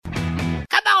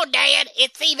know, Dad.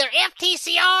 It's either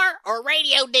FTCR or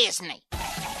Radio Disney.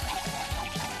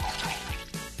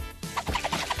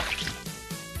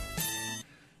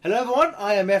 Hello everyone,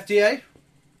 I am FDA.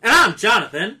 And I'm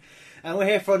Jonathan. And we're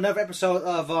here for another episode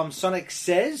of Sonic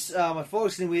Says.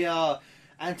 Unfortunately, we are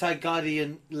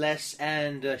Anti-Guardian less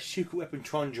and Secret Weapon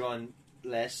Trondron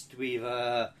less. We've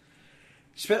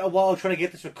spent a while trying to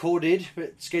get this recorded,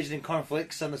 but scheduling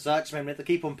conflicts and the such, man, we have to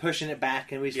keep on pushing it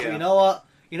back. And we said, you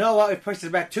know what, we've pushed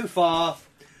it back too far.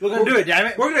 We're going to do it, damn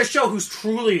it. We're going to show who's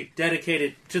truly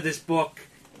dedicated to this book,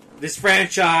 this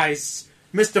franchise,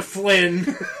 Mr.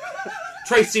 Flynn,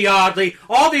 Tracy Audley,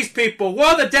 all these people.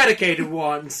 We're the dedicated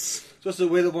ones. It's also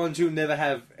we're the ones who never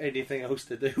have anything else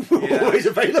to do. We're always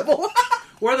available.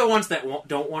 We're the ones that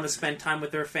don't want to spend time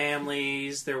with their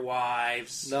families, their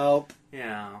wives. Nope.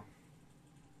 Yeah.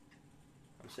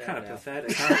 I'm kind of now.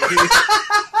 pathetic.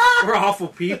 We're awful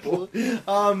people.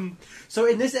 So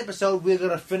in this episode, we're going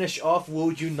to finish off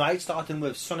World Unite, starting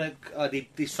with Sonic,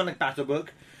 the Sonic Battle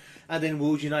Book, and then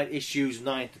World Unite issues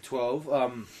 9 to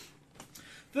 12.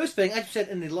 First thing, as you said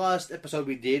in the last episode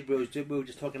we did, we were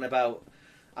just talking about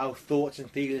our thoughts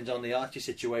and feelings on the Archie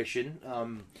situation.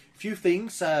 Few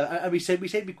things, and we said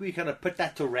we kind of put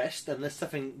that to rest unless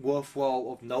something worthwhile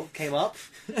of note came up.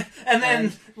 and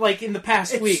then, like in the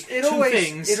past week, it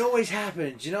always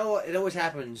happens. You know what? It always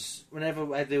happens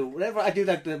whenever I do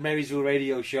like the Marysville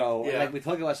radio show. Yeah. And, like we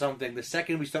talk about something. The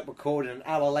second we stop recording, an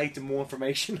hour later, more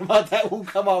information about that will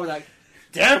come out. We're like,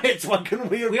 damn it! Why couldn't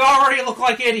we? We already look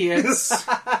like idiots.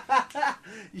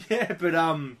 Yeah, but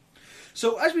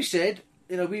so as we said,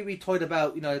 we talked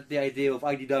about the idea of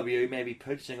IDW maybe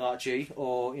purchasing Archie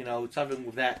or something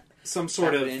with that. Some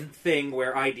sort of thing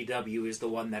where IDW is the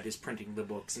one that is printing the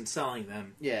books and selling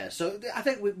them. Yeah, so I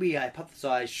think we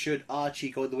hypothesized should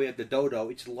Archie go the way of the Dodo,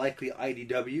 it's likely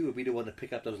IDW would be the one to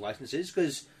pick up those licenses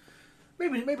because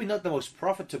maybe not the most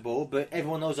profitable, but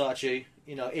everyone knows Archie.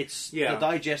 It's the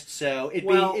digest sell.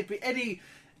 It'd be Eddie.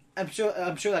 I'm sure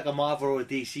like a Marvel or a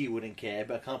DC wouldn't care,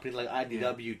 but a company like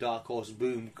IDW, Dark Horse,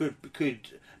 Boom could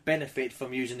benefit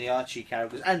from using the Archie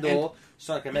characters or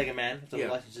Sonic and Mega Man. So the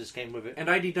licenses came with it. And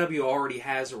IDW already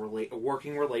has a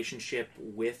working relationship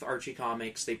with Archie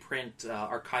Comics. They print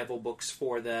archival books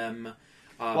for them.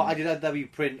 IDW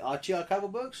print Archie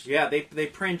archival books? Yeah, they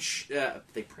print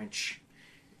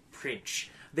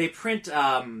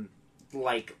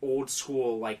like old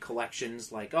school like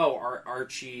collections, like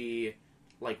Archie.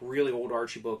 Like really old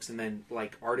Archie books, and then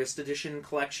like artist edition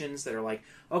collections that are like,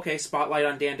 okay, spotlight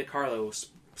on Dan DeCarlo,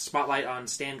 spotlight on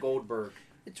Stan Goldberg.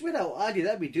 It's weird how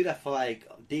IDW do that for like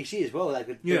DC as well. Like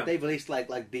they've released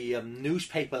like the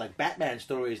newspaper like Batman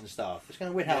stories and stuff. It's kind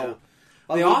of weird how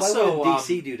they also why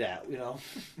DC do that.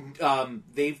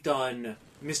 They've done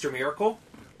Mr. Miracle.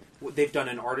 They've done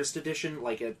an artist edition,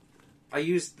 I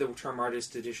used the term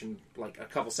artist edition like a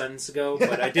couple sentences ago,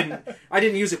 but I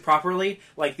didn't use it properly.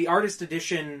 Like the artist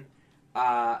edition,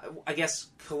 I guess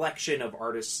collection of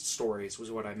artist stories was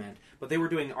what I meant. But they were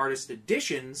doing artist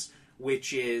editions,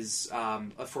 which is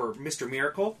for Mr.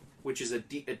 Miracle, which is a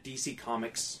DC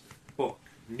Comics book,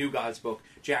 New Gods book,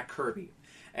 Jack Kirby.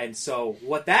 And so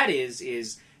what that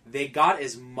is they got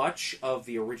as much of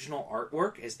the original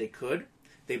artwork as they could.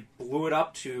 They blew it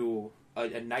up to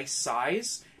a nice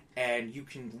size. And you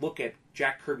can look at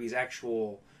Jack Kirby's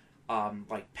actual,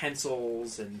 like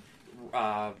pencils and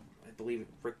I believe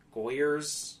Rick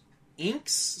Goyer's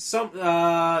inks,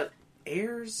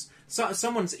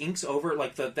 someone's inks over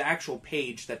like the actual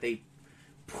page that they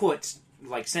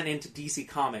sent into DC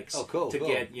Comics to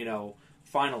get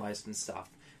finalized and stuff.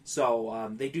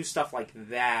 So they do stuff like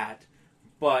that.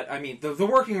 But I mean, the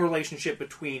working relationship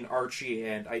between Archie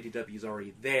and IDW is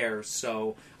already there.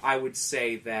 So I would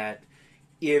say that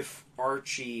if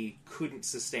Archie couldn't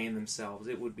sustain themselves,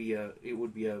 there'd already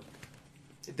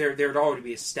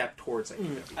be a step towards it.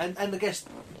 And I guess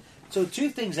so. Two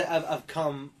things that have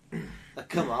come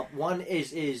up. One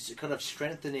is kind of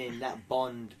strengthening that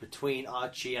bond between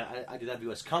Archie and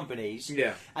IDW as companies.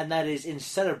 Yeah, and that is in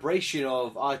celebration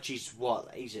of Archie's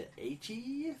is it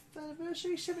 80th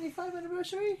anniversary, 75th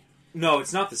anniversary? No,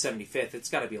 it's not the 75th. It's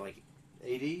got to be like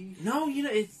 80. No,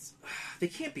 they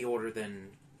can't be older than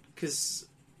because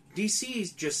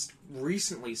DC's just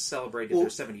recently celebrated their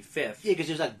 75th. Yeah, because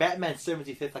it was like Batman's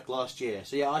 75th like last year.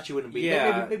 So Archie wouldn't be.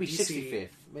 Yeah, maybe 65th.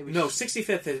 Maybe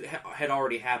 65th had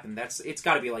already happened. It's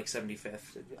got to be like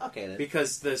 75th. Okay, then.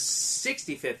 Because the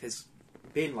 65th has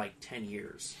been like 10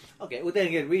 years. Okay, well then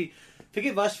again,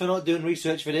 forgive us for not doing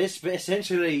research for this, but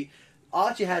essentially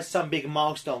Archie has some big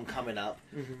milestone coming up,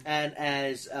 and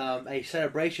as a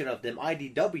celebration of them,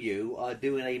 IDW are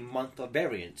doing a month of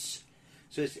variants.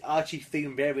 So it's Archie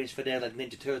themed variants for their like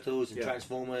Ninja Turtles and Yeah.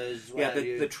 Transformers. Yeah,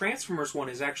 the Transformers one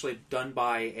is actually done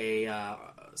by a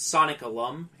Sonic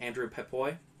alum, Andrew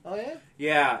Pepoy. Oh yeah.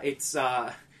 Yeah, it's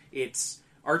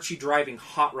Archie driving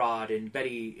Hot Rod and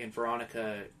Betty and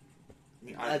Veronica.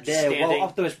 Well,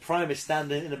 Optimus Prime is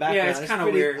standing in the background. Yeah, it's kind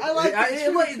of weird. I like it.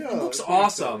 It looks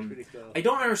awesome. I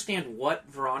don't understand what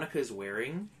Veronica is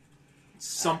wearing.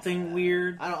 Something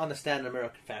weird. I don't understand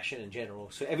American fashion in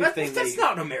general. So everything That's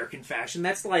not an American fashion.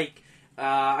 That's like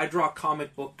I draw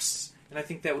comic books, and I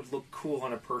think that would look cool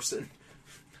on a person.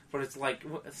 But it's like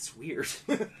it's weird.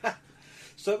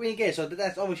 So I mean, again, so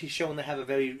that's obviously shown they have a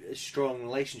very strong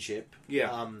relationship.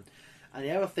 Yeah. And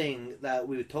the other thing that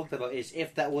we talked about is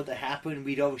if that were to happen,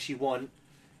 we'd obviously want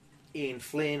Ian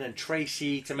Flynn and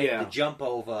Tracy to make the jump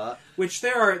over. Which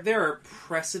there are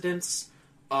precedents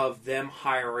of them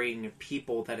hiring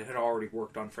people that had already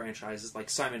worked on franchises, like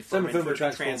Simon Furman for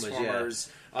Transformers,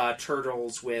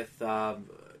 Turtles with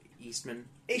Eastman.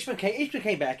 Eastman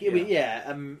came back.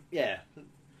 Yeah.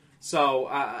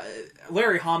 So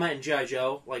Larry Hama and G.I.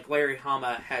 Joe, like Larry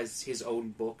Hama has his own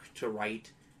book to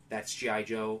write. That's G.I.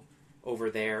 Joe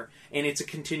over there, and it's a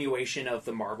continuation of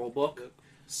the Marvel book.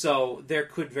 So there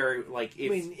could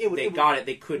if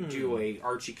they could do a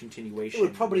Archie continuation. It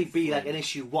would probably be like an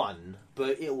issue 1,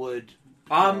 but it would.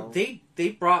 They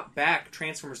brought back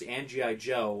Transformers and G.I.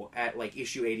 Joe at like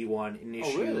issue 81 in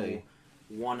issue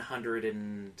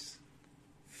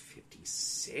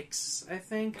 156, I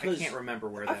think. I can't remember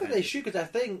where that. I think they should, because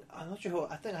I'm not sure.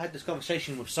 I think I had this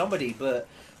conversation with somebody, but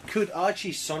could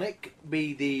Archie Sonic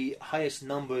be the highest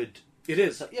numbered? It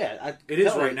is. Yeah, it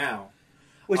is right now.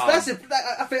 Which I think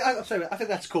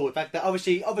that's cool. In fact, that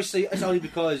obviously it's only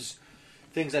because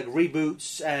things like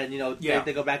reboots and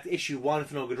they go back to issue 1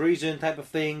 for no good reason type of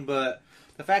thing. But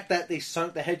the fact that the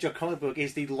Sonic the Hedgehog comic book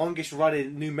is the longest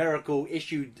running numerical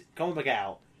issued comic book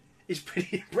out is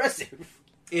pretty impressive.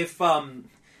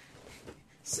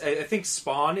 I think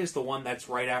Spawn is the one that's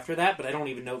right after that, but I don't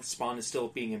even know if Spawn is still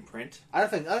being in print. I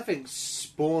think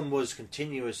Spawn was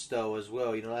continuous though as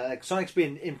well. Like Sonic's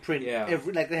been in print. Yeah.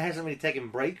 It hasn't really taken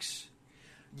breaks.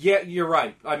 Yeah, you're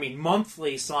right. I mean,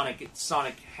 monthly Sonic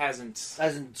hasn't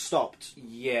stopped.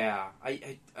 Yeah,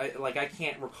 I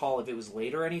can't recall if it was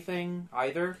late or anything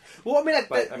either. Well,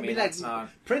 that's not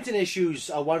printing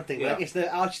issues are one thing. Yeah. Like it's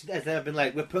they've been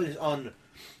like we're putting this on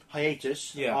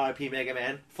hiatus, R.I.P. Mega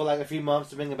Man, for like a few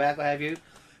months to bring it back, what have you.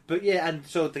 But yeah, and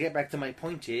so to get back to my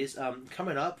point is,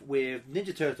 coming up with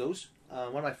Ninja Turtles,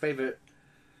 one of my favourite...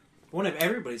 One of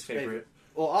everybody's favourite.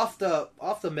 Well, after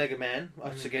Mega Man,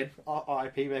 once again,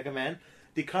 R.I.P. Mega Man,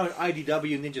 the current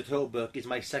IDW Ninja Turtle book is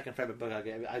my second favourite book I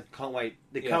get. I can't wait.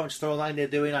 The current storyline they're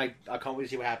doing, I can't wait to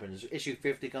see what happens. Issue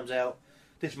 50 comes out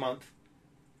this month.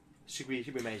 Should be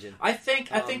amazing. I think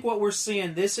what we're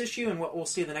seeing this issue and what we'll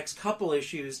see the next couple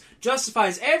issues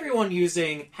justifies everyone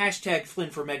using hashtag Flynn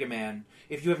for Mega Man.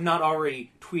 If you have not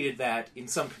already tweeted that in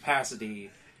some capacity,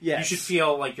 you should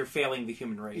feel like you're failing the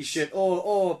human race. You should,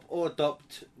 or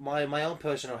adopt my own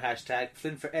personal hashtag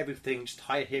Flynn for everything. Just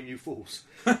hire him, you fools.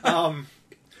 But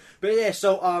yeah,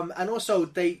 so and also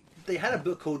they had a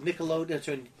book called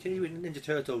Nickelodeon Ninja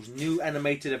Turtles: New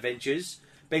Animated Adventures,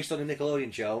 based on the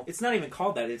Nickelodeon show. It's not even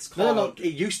called that. It's called... No,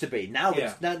 it used to be. Now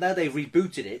now they've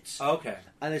rebooted it. Okay.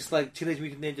 And it's like Teenage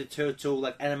Mutant Ninja Turtle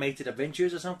like Animated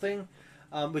Adventures or something,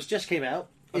 which just came out.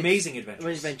 Amazing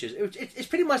Adventures. It's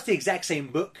pretty much the exact same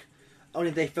book,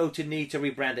 only they felt a need to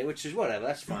rebrand it, which is whatever,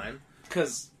 that's fine.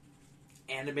 Because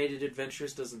Animated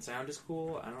Adventures doesn't sound as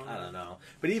cool. I don't know.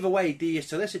 But either way, the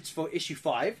solicits for issue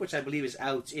 5, which I believe is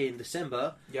out in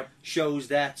December, shows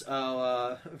that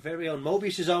our very own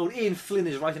Mobius' own Ian Flynn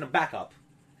is writing a backup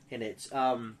in it.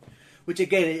 Which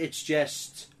again, it's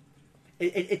just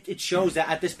it shows that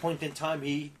at this point in time,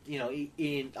 Ian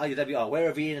IDW are aware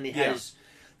of Ian and they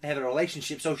have a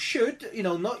relationship. So should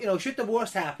should the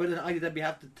worst happen and IDW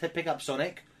have to pick up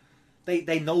Sonic,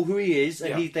 they know who he is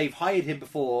and they've hired him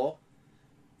before.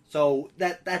 So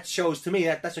that shows to me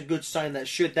that's a good sign that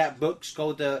should that book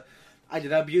go to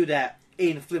IDW, that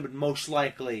Ian Flynn would most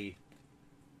likely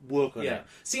work on it.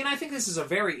 See, and I think this is a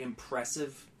very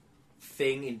impressive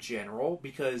thing in general,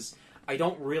 because I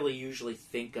don't really usually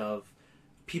think of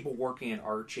people working at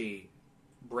Archie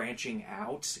branching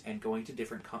out and going to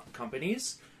different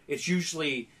companies. It's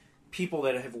usually people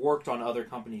that have worked on other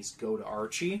companies go to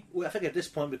Archie. Well, I think at this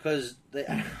point, because they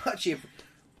Archie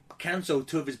cancelled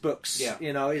 2 of his books.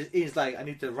 He's like, I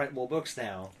need to write more books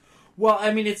now. Well,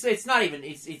 I mean, it's not even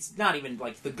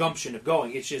like the gumption of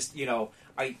going. It's just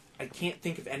I can't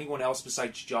think of anyone else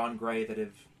besides John Gray that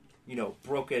have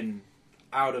broken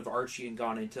out of Archie and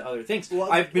gone into other things.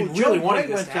 Well, I've been John really wanting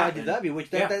Gray this to happen. went to IDW, which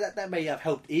that may have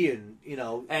helped Ian, you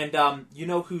know. And you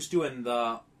know who's doing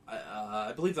the?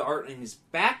 I believe the art in his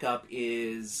backup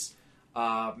is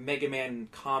Mega Man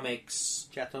Comics.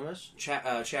 Chad Thomas. Chad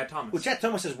Thomas. Well, Chad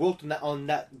Thomas has worked on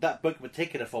that book in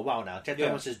particular for a while now. Chad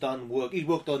Thomas has done work. He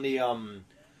worked on the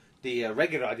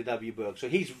regular IDW book, so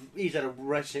he's had a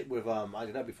relationship with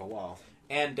IDW for a while.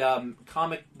 And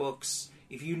comic books,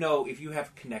 if you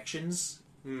have connections,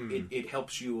 it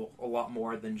helps you a lot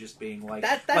more than just being like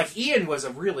like Ian was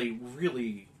a really,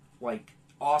 really like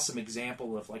awesome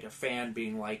example of like a fan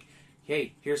being like,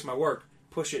 hey, here's my work,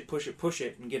 push it,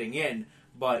 and getting in.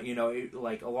 But you know,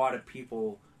 like a lot of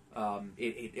people,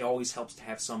 it always helps to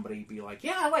have somebody be like,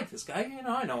 yeah, I like this guy, you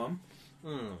know, I know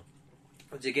him.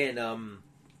 Once again,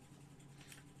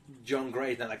 John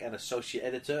Gray is now like an associate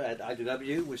editor at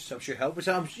IDW, which I'm sure helps.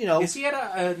 You know, is he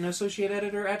an associate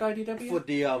editor at IDW for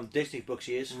the Disney books?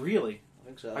 He is. Really? I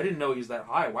think so. I didn't know he was that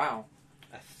high. Wow.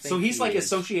 I think so he's like is.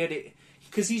 associated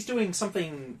because he's doing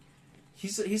something.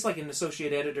 He's like an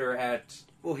associate editor at.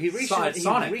 Well, he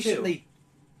Sonic recently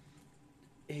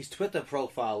too. His Twitter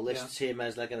profile lists him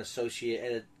as like an associate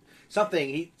editor.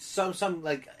 Something some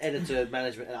like editor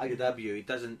management at IDW. He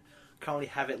doesn't currently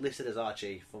have it listed as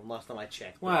Archie from last time I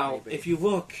checked. Well, if you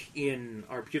look in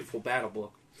our beautiful battle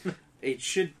book, I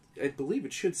believe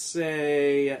it should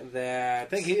say that. I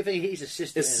think he's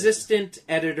assistant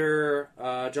editor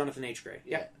Jonathan H. Gray.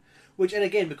 Yeah. Which, and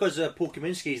again, because Paul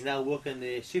Kaminsky is now working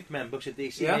the Superman books at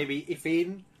DC, maybe if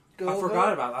Ian I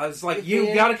forgot about that. I was like,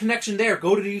 you got a connection there.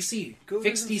 Go to DC.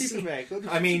 Fix DC. Superman. Go to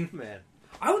Superman.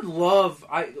 I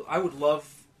would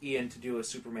love Ian to do a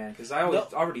Superman because I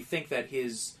already think that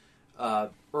his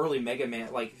early Mega Man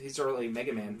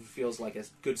feels like a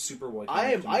good Superboy.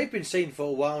 I've been saying for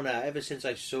a while now, ever since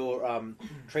I saw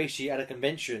Tracy at a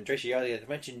convention. Tracy Yardley at a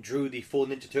convention drew the 4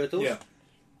 Ninja Turtles. Yeah.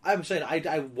 I'm saying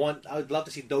I would love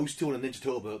to see those two in a Ninja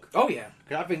Turtle book. Oh yeah,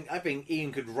 because I think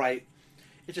Ian could write.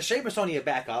 It's a shame it's only a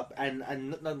backup,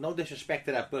 and no disrespect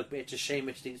to that book, but it's a shame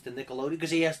it's the Nickelodeon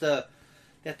because they have to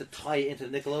tie it into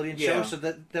the Nickelodeon show, so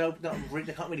that they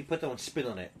can't really put their own spin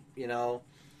on it, you know.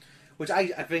 Which I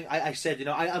think I said, you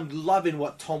know, I'm loving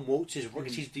what Tom Waltz is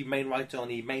because he's the main writer on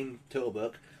the main Turtle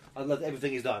book. I love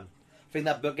everything he's done. I think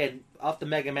that book again after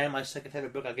Mega Man, my second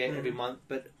favorite book I get every month.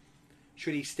 But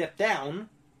should he step down?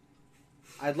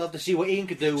 I'd love to see what Ian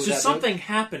could do with that. Should something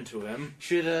happen to him?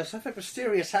 Should something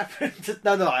mysterious happen?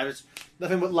 No, I was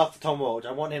nothing but love for Tom Waltz.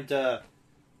 I want him to.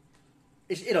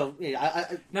 You know,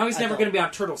 now he's never going to be on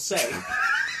Turtle Say.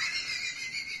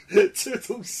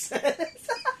 Turtle Say.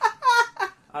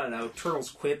 I don't know. Turtles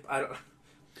Quip.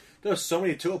 There are so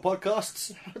many Turtle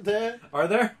podcasts out there. Are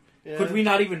there? Yeah. Could we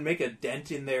not even make a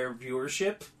dent in their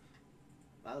viewership?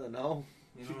 I don't know.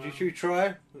 Should you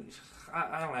try?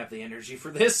 I don't have the energy for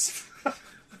this.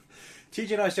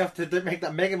 TJ and I still have to make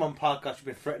that Mega Man podcast we've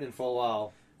been threatening for a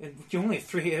while. And you only have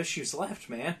 3 issues left,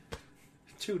 man.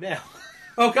 2 now.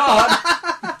 Oh God!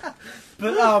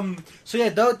 But so yeah,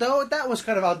 that was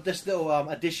kind of this little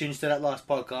additions to that last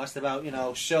podcast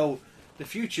about show the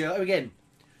future again.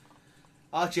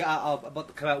 Archie are about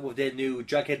to come out with their new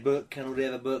Jughead book and all the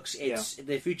other books.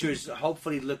 The future is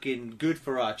hopefully looking good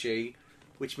for Archie,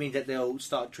 which means that they'll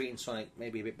start treating Sonic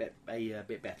maybe a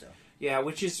bit better. Yeah,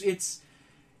 which is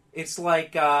it's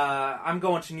like I'm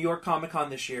going to New York Comic Con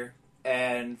this year,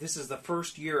 and this is the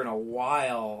first year in a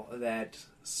while that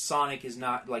Sonic is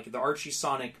not like the Archie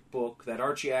Sonic book. That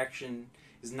Archie Action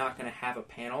is not going to have a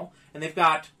panel, and they've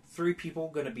got 3 people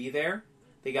going to be there.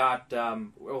 They got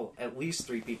at least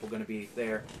 3 people going to be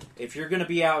there. If you're going to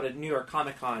be out at New York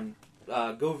Comic Con,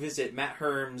 go visit Matt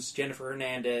Herms, Jennifer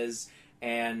Hernandez,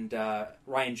 and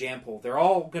Ryan Jampol. They're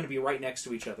all going to be right next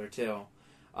to each other too.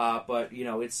 But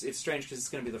it's strange because it's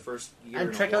going to be the first year.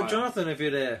 And check out Jonathan if you're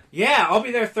there. Yeah, I'll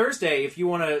be there Thursday if you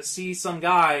want to see some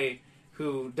guy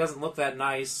who doesn't look that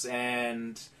nice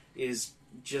and is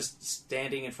just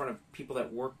standing in front of people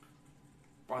that work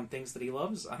on things that he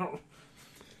loves. I don't.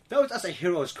 That's a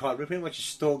hero's card. We pretty much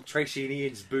stalked Tracy and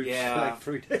Ian's boots for like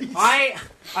 3 days.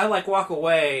 I like walk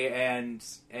away and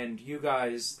you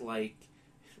guys like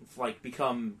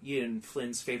become Ian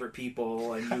Flynn's favorite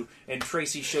people, and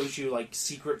Tracy shows you like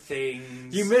secret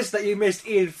things. You missed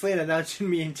Ian Flynn announcing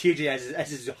me and TJ as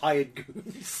his hired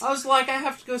goons. I was like, I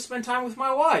have to go spend time with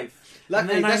my wife.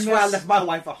 Luckily, that's why I left my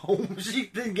wife at home. She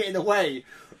didn't get in the way.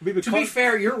 To be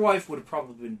fair, your wife would have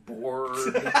probably been bored,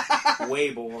 way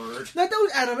bored. No,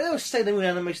 that was Sailor Moon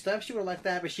anime stuff. She would have liked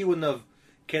that, but she wouldn't have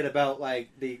cared about like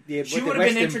the. She would have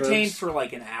been entertained for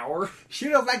like an hour. She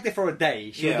would have liked it for a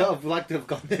day. She would not have liked to have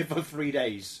gone there for 3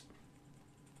 days.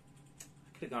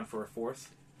 I could have gone for a 4th.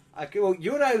 Well,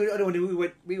 you and I,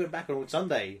 we went back on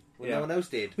Sunday when no one else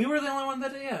did. We were the only one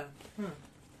that did, yeah.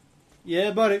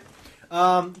 Yeah, buddy.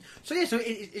 So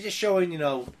it's just showing,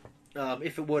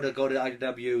 if it were to go to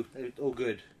IDW, it's all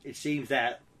good. It seems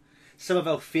that some of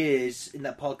our fears in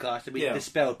that podcast have been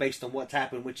dispelled based on what's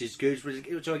happened, which is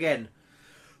good. So again,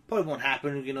 probably won't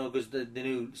happen, because the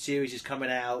new series is coming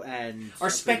out, and our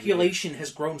speculation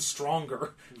has grown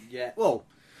stronger. Yeah, well,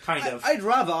 kind of. I'd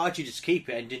rather Archie just keep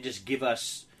it and then just give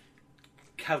us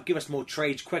more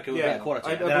trades quicker with better quality.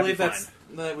 I believe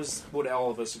that was what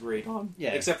all of us agreed on. Yeah,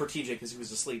 except for TJ because he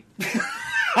was asleep.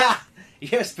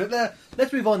 Yes, but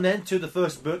let's move on then to the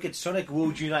first book. It's Sonic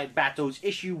World Unite Battles,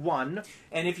 Issue 1.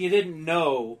 And if you didn't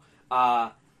know,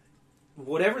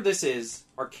 whatever this is,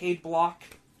 Arcade Block,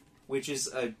 which is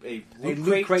a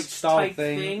Loot Crate style type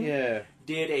thing,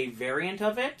 did a variant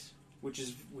of it, which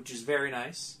is very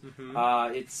nice.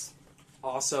 Mm-hmm. It's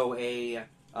also a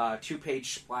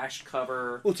 2-page splash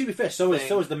cover. Well, to be fair, so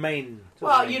is the main.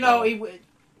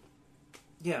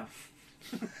 Yeah.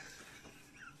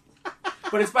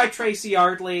 But it's by Tracy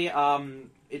Yardley.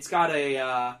 It's got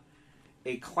a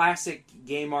classic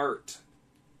game art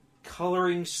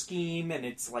coloring scheme, and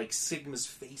it's like Sigma's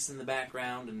face in the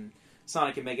background, and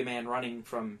Sonic and Mega Man running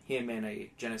from him in a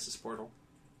Genesis portal.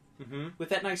 Mm-hmm. With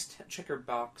that nice checkered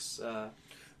box.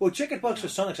 Checkered box for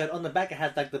Sonic side on the back it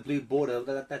had like the blue border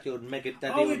that the old Mega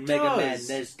Man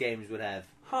NES games would have.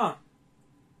 Huh.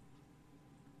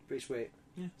 Pretty sweet.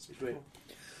 Yeah, it's pretty sweet.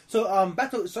 So,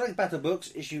 Sonic Battle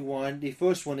Books, Issue 1. The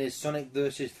first one is Sonic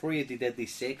vs. 3 of the Deadly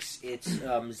Six. It's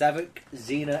Zavok,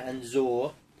 Xena, and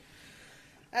Zor.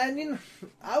 And,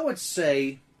 I would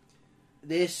say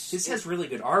this has really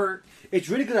good art. It's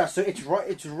really good art. So,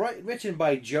 it's written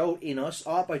by Joe Enos,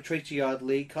 art by Tracy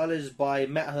Yardley, colours by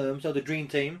Matt Herm, so the Dream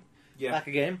Team, back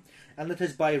again, and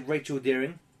letters by Rachel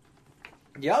Deering.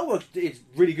 The artwork is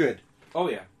really good. Oh,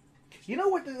 yeah. You know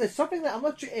what? There's something that I'm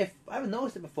not sure if I haven't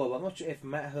noticed it before, but I'm not sure if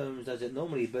Matt Holmes does it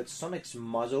normally. But Sonic's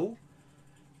muzzle,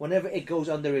 whenever it goes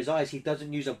under his eyes, he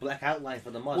doesn't use a black outline for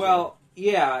the muzzle. Well,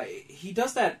 yeah, he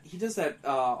does that. He does that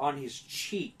on his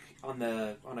cheek on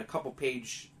a couple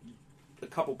pages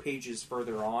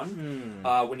further on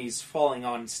when he's falling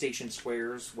on Station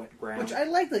Square's wet ground. Which I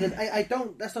like. I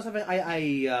don't. That's not something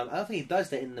I don't think he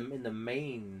does that in the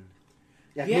main.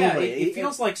 Yeah, it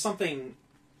feels like something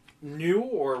new,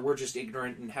 or we're just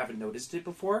ignorant and haven't noticed it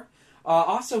before.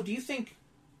 Also, do you think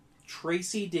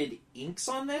Tracy did inks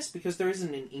on this? Because there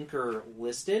isn't an inker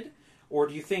listed. Or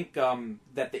do you think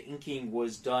that the inking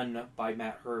was done by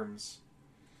Matt Herms?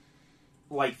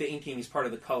 Like, the inking is part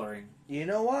of the coloring. You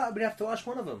know what? We'd have to ask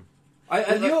one of them.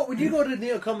 Would you go to the New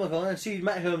York Comic Con and see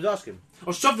Matt Herms ask him?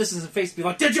 I'll shove this in his face and be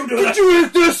like, Did you do this? Did you do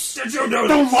this? Did you do this?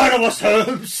 Don't lie to us,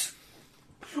 Herms!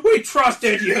 We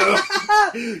trusted you!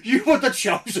 You were the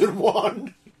chosen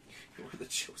one! You were the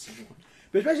chosen one.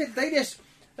 But especially, they just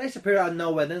appear out of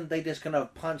nowhere, and then they just kind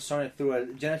of punch Sonic through a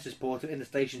Genesis portal in the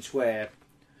Station Square.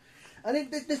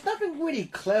 And there's nothing really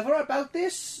clever about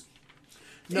this.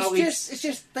 No, it's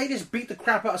just they just beat the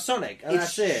crap out of Sonic, and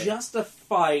that's it. It's just a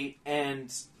fight,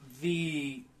 and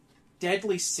the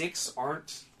Deadly Six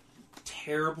aren't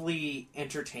terribly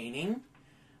entertaining.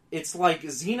 It's like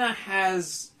Xena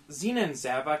and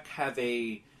Zavok have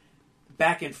a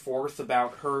back and forth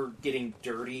about her getting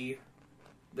dirty.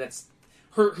 That's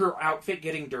her outfit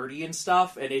getting dirty and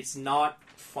stuff, and it's not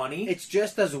funny. It's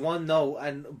just as one note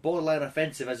and borderline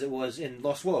offensive as it was in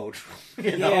Lost World.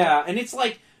 You know? Yeah, and it's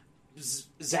like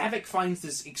Zavok finds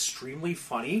this extremely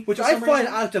funny, which I find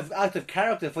out of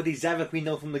character for the Zavok we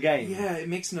know from the game. Yeah, it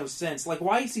makes no sense. Like,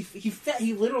 why is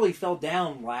he literally fell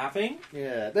down laughing.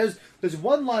 Yeah, there's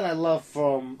one line I love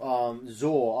from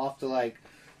Zor after like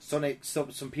Sonic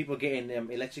some people getting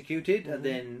electrocuted, and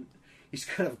then he's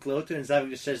kind of gloating, and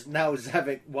Zavok just says, "Now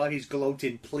Zavok, while he's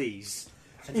gloating, please."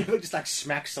 And Zavok just like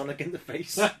smacks Sonic in the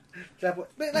face. But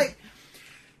like,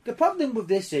 the problem with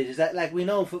this is that, like, we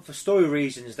know for story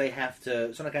reasons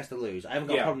Sonic has to lose. I haven't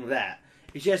got a problem with that.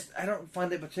 It's just I don't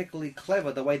find it particularly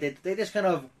clever the way they just kind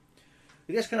of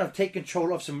take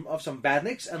control of some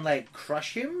badniks and like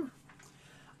crush him.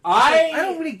 I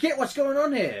don't really get what's going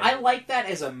on here. I like that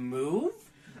as a move,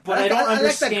 but I don't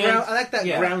understand. I like that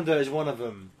grounder as one of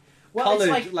them. Well, colored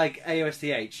it's like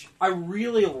AOSTH. I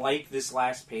really like this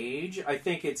last page. I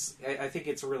think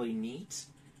it's really neat,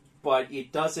 but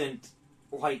it doesn't.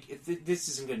 Like, this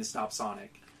isn't going to stop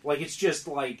Sonic. Like, it's just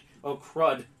like, oh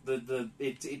crud,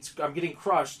 I'm getting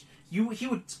crushed. He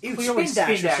would clearly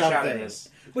spin dash out of this.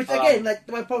 Which again, like,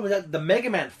 my problem is that the Mega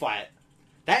Man fight,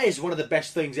 that is one of the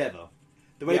best things ever.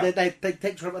 The way they take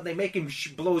they make him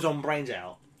blow his own brains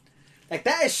out. Like,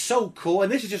 that is so cool. And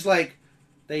this is just like,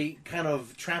 they kind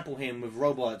of trample him with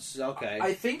robots. Okay.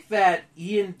 I think that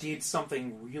Ian did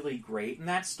something really great in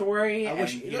that story. I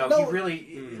wish- he no-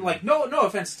 really like no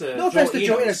offense to No offense to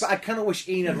Joe Enos. Enos, but I kind of wish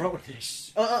Ian had wrote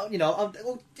this.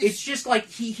 It's just like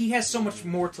he has so much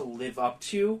more to live up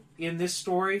to in this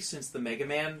story since the Mega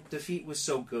Man defeat was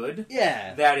so good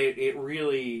yeah. that it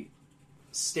really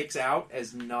sticks out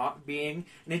as not being.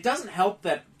 And it doesn't help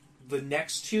that the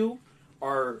next two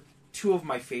are two of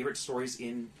my favorite stories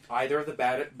in either of the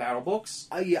battle books.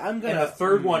 Yeah, I'm gonna. And the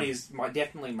third one is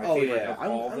definitely my favorite of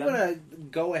all of I'm them. gonna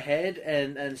go ahead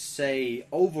and say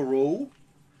overall,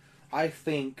 I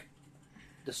think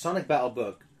the Sonic Battle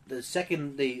book, the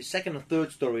second and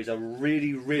third stories are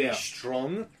really Yeah.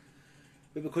 strong,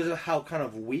 but because of how kind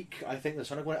of weak I think the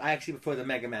Sonic one, I actually prefer the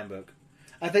Mega Man book.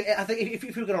 I think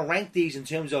if you're gonna rank these in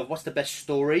terms of what's the best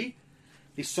story,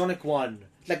 the Sonic one.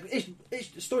 Like,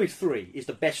 it's story 3 is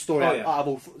the best story out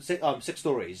of all 6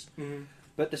 stories. Mhm.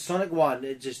 But the Sonic one,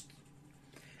 it just...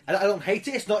 I don't hate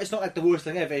it. It's not like the worst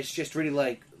thing ever. It's just really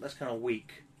like, that's kind of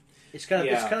weak. It's kind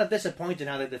of disappointing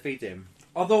how they defeat him.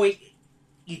 Although it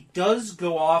does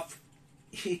go off...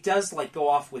 It does, like, go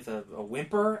off with a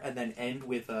whimper and then end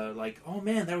with a, like, oh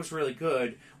man, that was really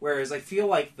good. Whereas I feel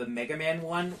like the Mega Man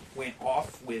one went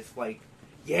off with, like,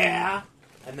 yeah,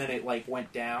 and then it, like,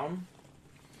 went down.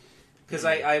 Because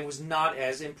I was not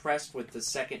as impressed with the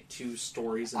second two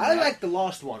stories. I like the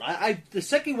last one. The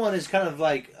second one is kind of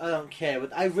like, I don't care,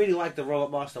 but I really like the Robot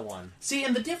Master one. See,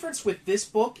 and the difference with this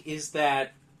book is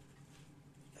that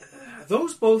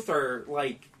those both are,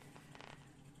 like,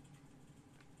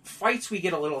 fights we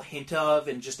get a little hint of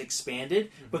and just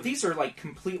expanded, but these are, like,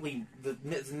 completely... The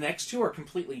next two are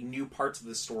completely new parts of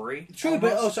the story. True,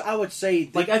 almost. but also I would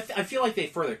say... Like, I feel like they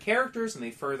further characters and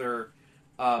they further...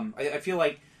 I feel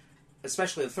like...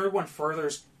 Especially the third one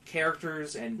furthers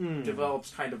characters and develops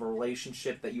kind of a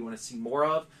relationship that you want to see more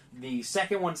of. The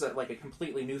second one's like a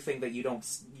completely new thing that you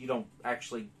don't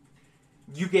actually...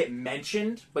 You get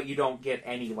mentioned, but you don't get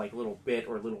any like little bit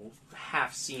or little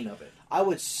half scene of it. I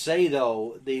would say,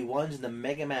 though, the ones in the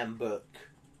Mega Man book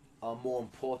are more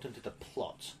important to the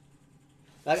plot.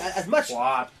 Like, as much...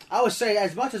 Plot. I would say,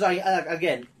 as much as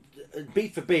again,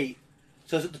 beat for beat,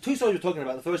 so the two stories we're talking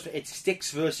about, the first one, it's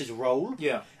Styx versus Roll.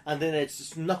 Yeah. And then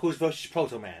it's Knuckles versus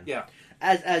Proto Man. Yeah.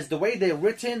 As the way they're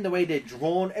written, the way they're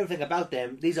drawn, everything about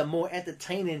them, these are more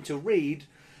entertaining to read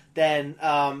than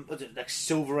like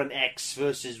Silver and X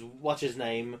versus what's his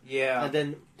name. Yeah. And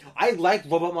then I like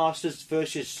Robot Masters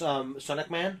versus Sonic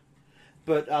Man,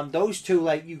 but those two,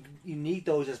 like, you need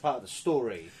those as part of the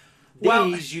story.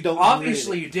 These you don't.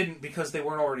 Obviously, really. you didn't because they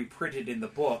weren't already printed in the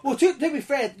book. Well, to be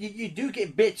fair, you do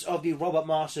get bits of the Robot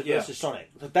Master versus Sonic.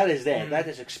 So that is there. That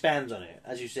just expands on it,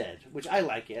 as you said, which I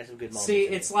like it. That's a good moment. See,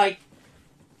 it's like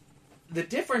the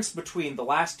difference between the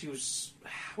last two.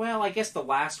 Well, I guess the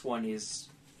last one is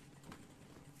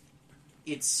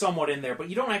it's somewhat in there, but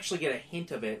you don't actually get a hint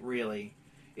of it really.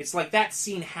 It's like that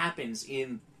scene happens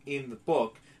in the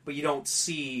book, but you don't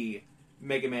see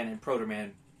Mega Man and Proto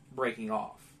Man breaking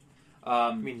off.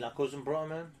 You mean Knuckles and Proto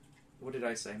Man? What did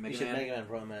I say? Mega You said Man? Mega Man and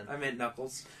Proto Man. I meant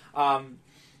Knuckles.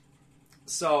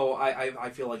 So I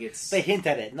feel like it's... They hint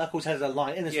at it. Knuckles has a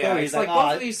line in the Yeah, story. it's like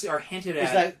both of these are hinted at.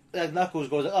 It's like Knuckles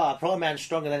goes, Proto Man's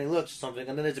stronger than he looks or something,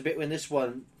 and then there's a bit in this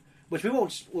one, which we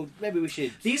won't... Well, maybe we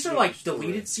should... These are like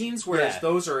deleted scenes, whereas Yeah.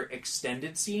 those are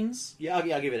extended scenes. Yeah, I'll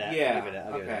give it that. Yeah. I'll give it that.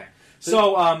 I'll give it Okay. that.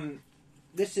 So,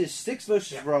 This is Styx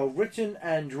vs. Yeah. Row, written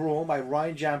and drawn by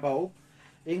Ryan Jampo,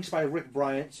 inks by Rick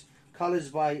Bryant, colours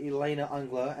by Elena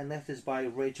Ungler, and letters by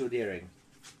Rachel Deering.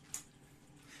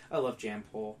 I love Jam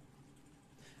Pole.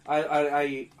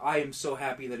 I am so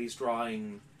happy that he's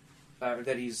drawing,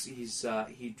 that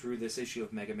he drew this issue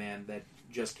of Mega Man that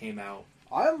just came out.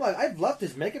 I've loved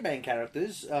his Mega Man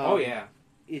characters. Oh yeah,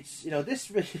 It's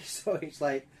this really so it's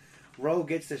like Ro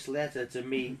gets this letter to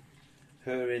meet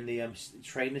her in the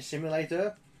trainer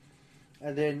simulator,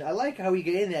 and then I like how we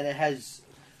get in there and it has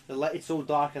the light. It's all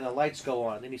dark and the lights go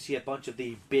on. And then you see a bunch of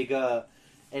the bigger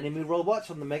enemy robots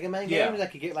from the Mega Man games.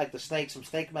 Like you get like the snakes from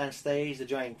Snake Man stage, the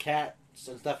giant cats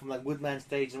and stuff from like Woodman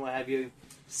stage and what have you.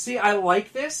 See, I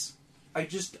like this. I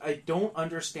don't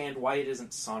understand why it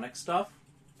isn't Sonic stuff.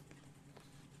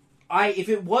 If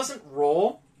it wasn't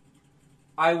Roll,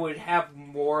 I would have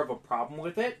more of a problem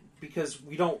with it because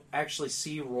we don't actually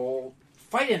see Roll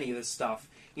fight any of this stuff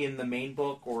in the main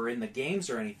book or in the games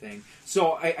or anything.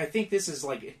 So I think this is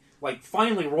like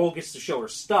finally Roll gets to show her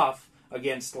stuff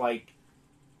against like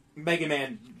Mega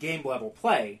Man game level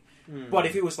play. But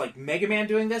if it was like Mega Man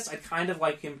doing this, I'd kind of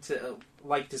like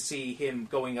to see him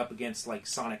going up against like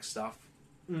Sonic stuff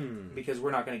because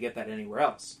we're not going to get that anywhere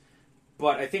else.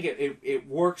 but I think it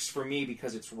works for me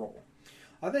because it's Roll.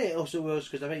 I think it also works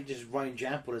because I think just Ryan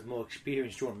Jample is more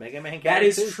experienced drawing Mega Man That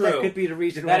characters. is true. That could be the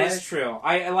reason That why. is true.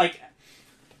 I like.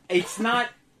 It's not.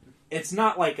 It's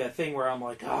not like a thing where I'm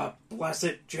like, bless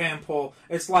it, Jample.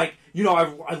 It's like,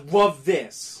 I love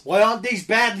this. Why aren't these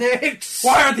badniks?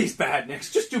 Why aren't these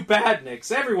badniks? Just do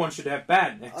badniks. Everyone should have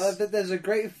badniks. There's a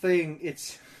great thing.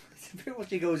 It's pretty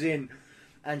much he goes in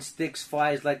and Styx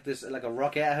fires like a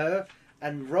rocket at her,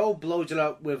 and Ro blows it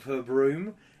up with her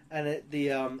broom, and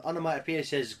the onomatopoeia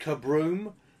says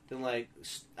kabroom, then like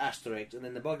asterisk, and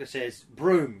then the bugger says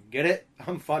broom. Get it?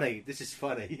 I'm funny. This is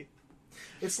funny.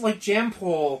 It's like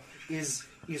Jampole is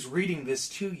reading this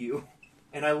to you,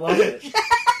 and I love it.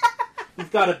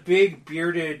 You've got a big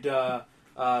bearded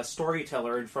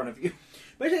storyteller in front of you.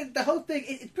 But the whole thing,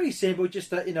 it's pretty simple. Just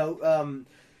that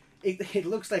it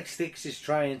looks like Styx is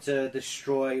trying to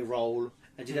destroy Roll,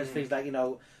 and she does things like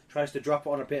tries to drop it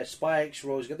on a bit of spikes.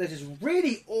 Roll's got this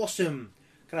really awesome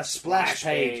kind of splash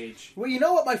page. Well, you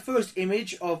know what? My first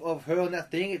image of her on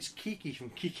that thing, it's Kiki from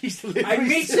Kiki's Delivery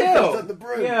Me too. Service on the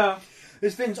broom. Yeah.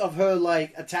 There's things of her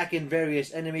like attacking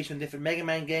various enemies from different Mega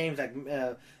Man games, like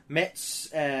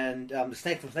Mets and the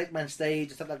Snake from Snake Man stage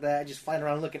and stuff like that. Just flying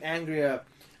around looking angrier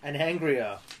and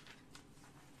angrier.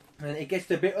 And it gets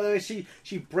to a bit where she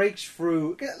breaks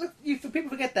through. Look,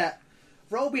 people forget that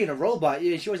Roll being a robot,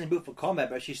 she wasn't built for combat,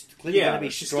 but she's clearly going to be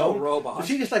she's strong. still a robot. So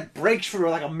she just like breaks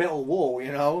through like a metal wall,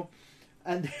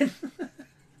 and then.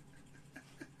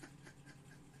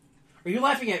 Are you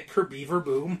laughing at Kerbeaver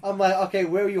Boom? I'm like, okay,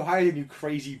 where are you hiding, you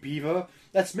crazy beaver?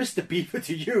 That's Mr. Beaver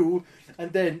to you.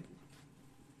 And then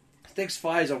Styx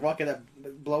fires a rocket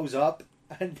that blows up.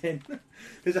 And then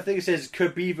there's a thing that says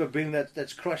Kerbeaver Boom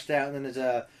that's crushed out. And then there's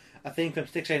a thing from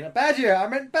Styx saying, Badger,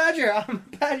 I'm a Badger. And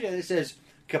it says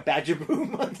Kabadger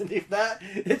Boom underneath that.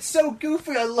 It's so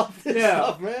goofy. I love this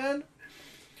stuff, man.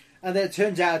 And then it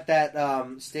turns out that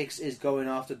Styx is going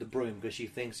after the broom because she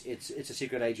thinks it's a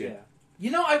secret agent. Yeah.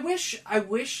 I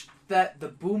wish that the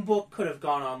Boom book could have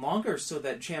gone on longer so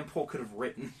that Jampole could have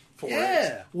written for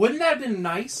it. Wouldn't that have been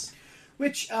nice?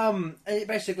 Which,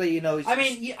 basically,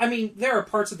 I mean, there are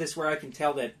parts of this where I can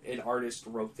tell that an artist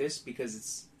wrote this because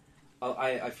it's.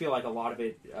 I feel like a lot of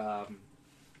it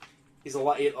is a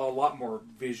lot more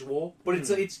visual, but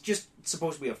it's just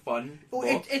supposed to be a fun book.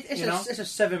 It's a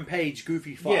 7-page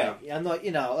goofy fight. Yeah. I'm not,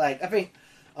 I think.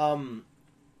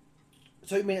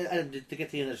 So I mean, to get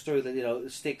to the end of the story,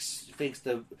 that Styx thinks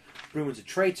the Broom is a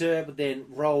traitor, but then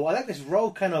Ro, I like this. Ro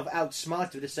kind of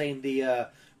outsmarted with saying the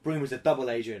Broom is a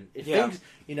double agent. It thinks,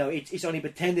 it's only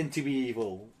pretending to be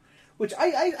evil, which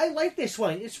I like this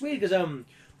one. It's weird because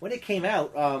when it came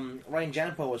out, Ryan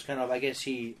Jampo was kind of, I guess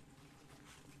he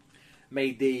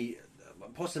made the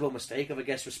possible mistake of, I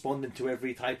guess, responding to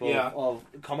every type of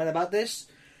comment about this,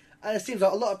 and it seems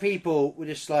like a lot of people were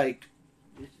just like.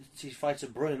 She fights a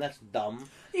broom. That's dumb.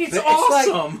 It's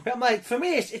awesome. But I'm like, for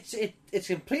me, it's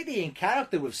completely in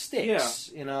character with Styx.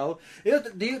 Yeah.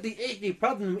 The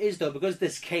problem is though, because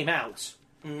this came out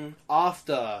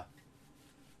after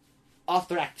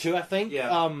Act 2, I think.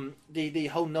 Yeah. The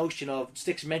whole notion of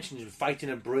Styx mentions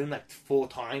fighting a broom like 4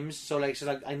 times. So like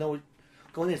I know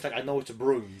going in, it's like I know it's a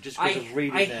broom just because of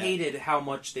reading. I hated how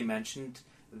much they mentioned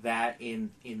that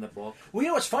in the book.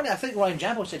 Well, what's funny? I think Ryan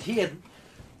Jampo said he had.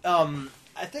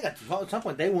 I think at some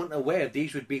point they weren't aware if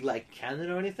these would be like canon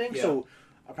or anything. Yeah. So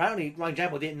apparently Ryan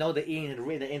Jampo didn't know that Ian had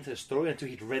written it into the story until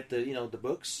he'd read the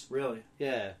books. Really?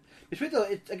 Yeah. It's weird though.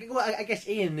 I guess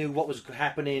Ian knew what was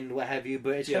happening, what have you.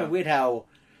 But it's kind of weird how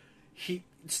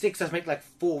Styx does make like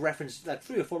 3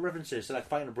 or 4 references to like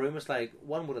fighting a broom. It's like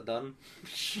one would have done.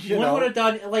 One would have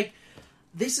done like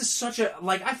this is such a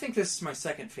I think this is my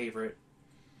second favorite,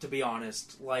 to be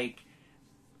honest.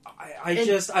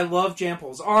 I love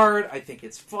Jampole's art. I think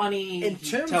it's funny. He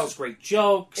tells great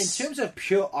jokes. In terms of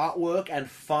pure artwork and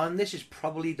fun, this is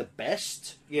probably the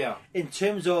best. Yeah. In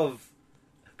terms of...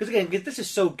 Because again, this is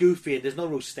so goofy and there's no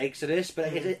real stakes to this,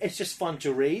 but it's just fun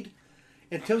to read.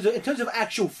 In terms of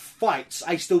actual fights,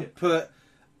 I still put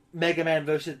Mega Man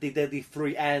vs. the Deadly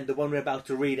 3 and the one we're about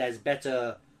to read as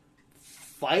better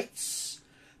fights.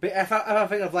 But if I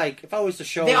think of if I was to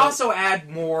show... They also add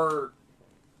more...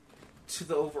 to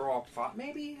the overall plot,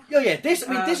 maybe. Yeah. This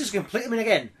is complete. I mean,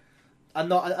 again, I'm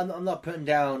not putting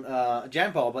down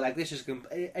Jampo, but this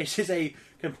is a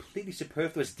completely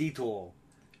superfluous detour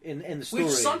in the story.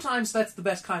 Which sometimes that's the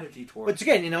best kind of detour. But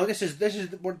again, this is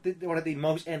one of the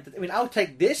most. I mean, I'll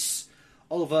take this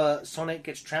over Sonic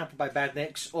gets trampled by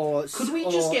badniks, or could we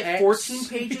just get 14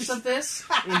 pages of this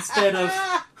instead of?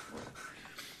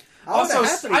 Also,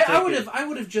 I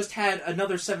would have just had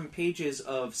another 7 pages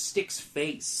of Styx's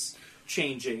face.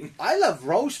 changing. I love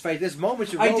Roseface. There's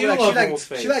moments with I Rose, do like, love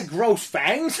Roseface. She like grows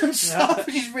fangs and stuff.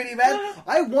 She's really bad.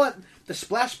 I want the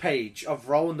splash page of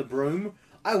Ro and the Broom.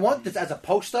 I want this as a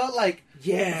poster. Like,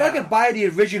 Yeah. if I could buy the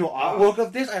original artwork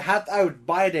of this, I would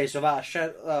buy this without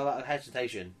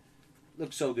hesitation.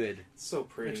 Looks so good. So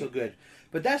pretty. Looks so good.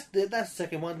 But that's the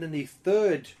second one. Then the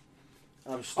third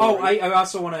story. Oh, I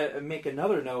also want to make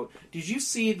another note. Did you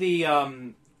see the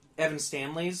Evan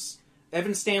Stanley's?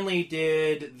 Evan Stanley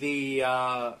did the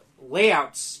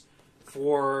layouts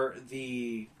for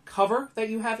the cover that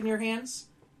you have in your hands.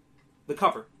 The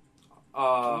cover.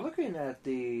 I'm looking at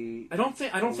the. I don't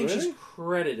think Really? she's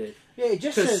credited. Yeah, it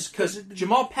just says because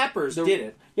Jamal Peppers did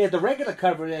it. Yeah, the regular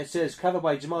cover it says cover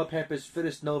by Jamal Peppers,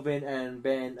 Phyllis Novin, and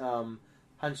Ben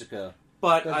Hunziker.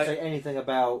 But Doesn't say anything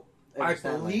about. I Evan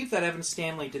Stanley. believe that Evan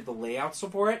Stanley did the layouts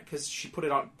for it because she put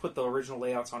the original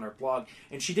layouts on her blog,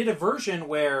 and she did a version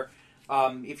where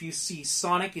if you see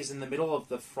Sonic is in the middle of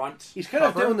the front, He's kind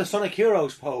cover, of doing the Sonic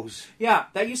Heroes pose. Yeah,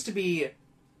 that used to be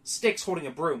Styx holding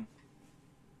a broom.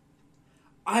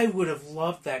 I would have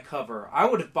loved that cover. I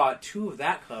would have bought 2 of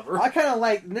that cover. I kind of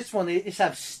like this one. They just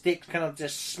have Styx kind of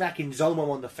just smacking Zomo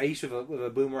on the face with a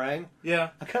boomerang. Yeah.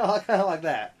 I kind of like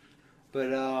that. But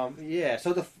yeah.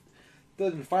 So the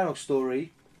third and final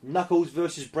story: Knuckles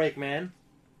versus Breakman.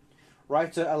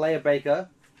 Writer Alea Baker,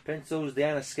 pencils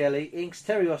Diana Skelly, inks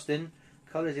Terry Austin,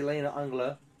 colors Elena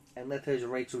Ungler, and letters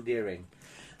Rachel Deering.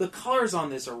 The colors on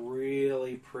this are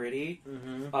really pretty.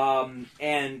 Mm-hmm.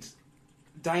 And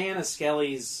Diana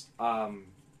Skelly's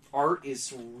art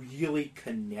is really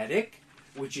kinetic,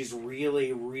 which is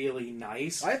really, really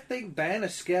nice. I think Diana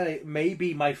Skelly may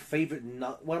be my favorite,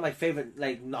 one of my favorite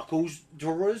Knuckles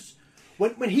drawers.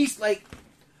 When he's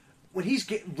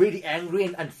getting really angry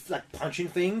and like punching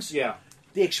things, Yeah.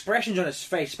 the expressions on his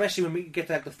face, especially when we get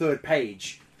to like the third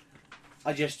page,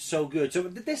 are just so good. So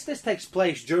this takes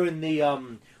place during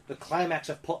the climax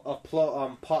of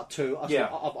part 2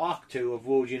 of Arc 2 of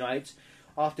World Unite,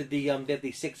 after the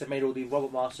Deadly Six have made all the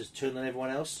Robot Masters turn on everyone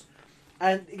else,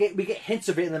 and we get hints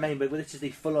of it in the main book. But this is the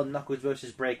full-on Knuckles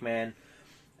versus Breakman,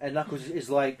 and Knuckles is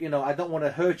like, I don't want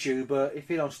to hurt you, but if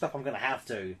you don't stop, I'm going to have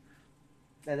to.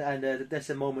 And there's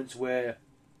some moments where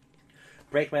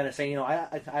Breakman is saying,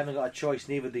 I haven't got a choice,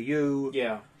 neither do you.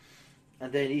 Yeah.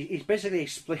 And then he's basically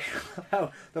explaining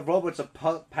how the robots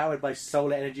are powered by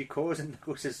solar energy cores, and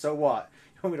Knuckles says, so what?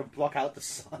 You want me to block out the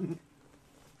sun?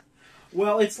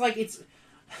 Well, it's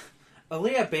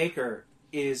Alea Baker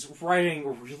is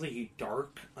writing really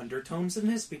dark undertones in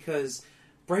this because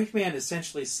Breakman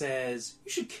essentially says,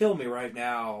 you should kill me right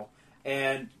now.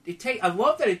 And I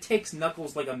love that it takes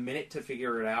Knuckles like a minute to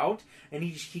figure it out, and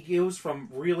he goes from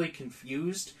really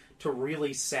confused to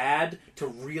really sad to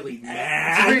really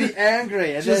mad. He's really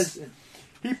angry, and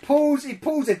he pulls a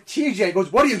TJ and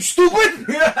goes, "What are you, stupid?"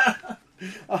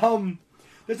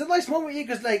 There's a nice moment here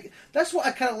because that's what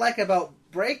I kind of like about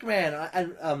Breakman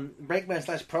and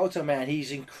Breakman / Proto Man.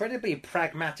 He's incredibly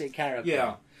pragmatic character.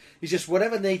 Yeah, he's just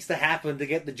whatever needs to happen to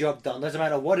get the job done. Doesn't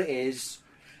matter what it is,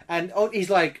 and he's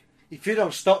like, if you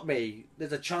don't stop me,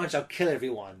 there's a chance I'll kill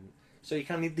everyone. So you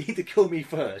kind of need to kill me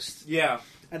first. Yeah,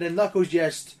 and then Knuckles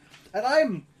just, and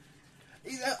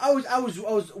I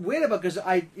was weird about because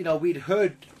we'd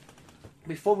heard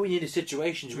before we knew the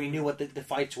situations, we knew what the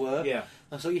fights were. Yeah.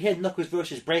 And so you hear Knuckles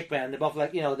versus Breakman. They're both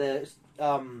they're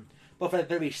both have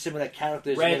very similar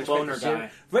characters. Red loner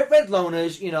guy. Red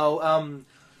loners,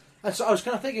 and so I was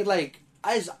kind of thinking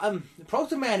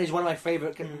Proto Man is one of my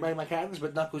favorite my characters,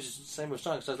 but Knuckles is the same with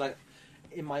Sonic. So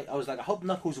I was like, I hope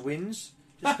Knuckles wins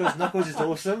just because Knuckles is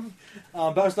awesome.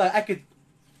 But I was like,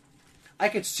 I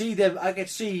could see them. I could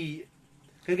see.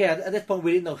 Cause again, at this point,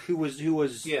 we didn't know who was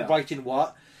writing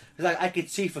what. Cause I could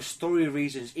see for story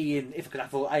reasons, Ian.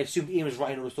 I assumed Ian was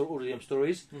writing all of them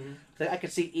stories. Mm-hmm. So I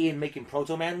could see Ian making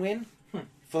Proto Man win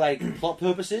for plot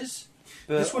purposes.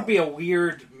 But, this would be a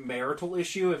weird marital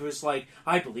issue if it was like,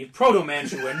 I believe Proto Man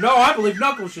should win. No, I believe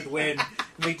Knuckles should win.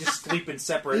 And they just sleep in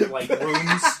separate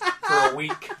rooms for a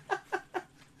week.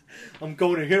 I'm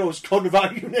going to Heroes Con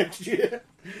without you next year.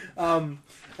 And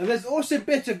there's also a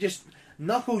bit of just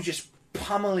Knuckles just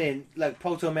pummeling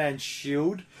Proto Man's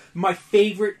shield. My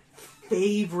favorite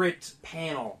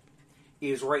panel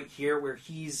is right here where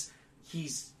he's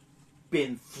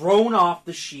been thrown off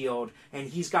the shield and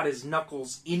he's got his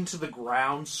knuckles into the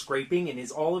ground scraping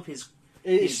and all of his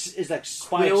it's like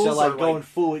spikes are going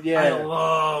forward. Yeah, I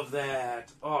love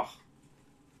that. Oh,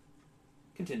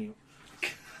 continue.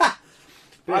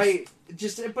 But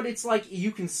it's like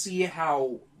you can see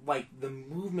how the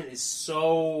movement is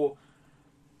so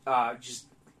just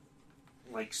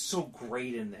like so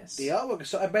great in this. The artwork,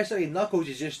 so basically Knuckles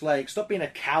is just like, stop being a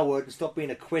coward and stop being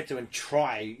a quitter and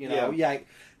try, you know. Yeah.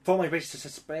 Pokemon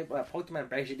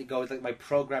basically goes like, my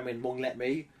programming won't let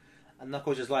me, and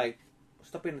Knuckles is like,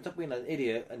 stop being an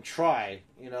idiot and try,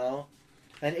 you know.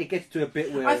 And it gets to a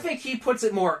bit where I think he puts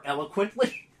it more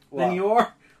eloquently than you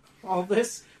are. All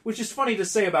this, which is funny to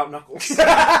say about Knuckles.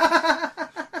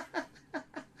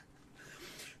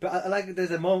 But I like there's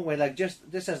a moment where like just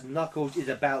as Knuckles is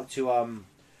about to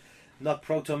knock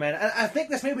Proto Man, and I think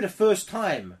that's maybe the first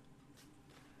time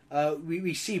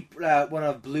we see one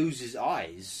of Blues'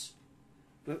 eyes.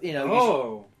 You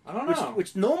know, I don't know.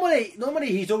 Which normally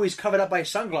he's always covered up by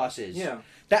sunglasses. Yeah,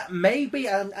 that may be.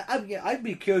 I'd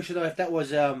be curious to know if that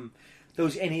was there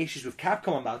was any issues with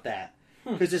Capcom about that.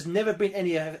 Because there's never been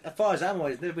any, as far as I'm aware,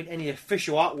 there's never been any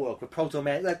official artwork with Proto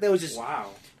Man. Like there was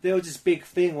this big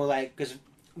thing where like because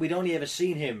we'd only ever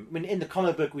seen him. I mean, in the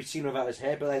comic book we'd seen him without his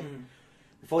hair, but like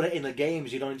before that in the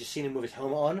games you'd only just seen him with his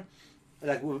helmet on,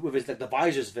 like with his like the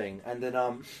visors thing. And then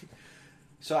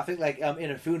so I think like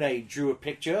Inafune drew a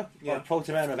picture of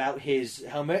Proto Man without his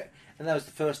helmet, and that was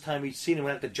the first time we'd seen him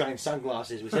without the giant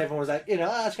sunglasses, which everyone was like,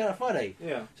 that's kind of funny.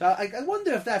 Yeah. So I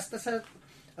wonder if that's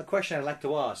a question I'd like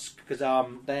to ask, because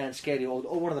Diane Scaley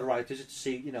or one of the writers, to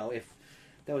see, if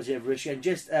there was ever issue. And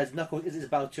just as Knuckles is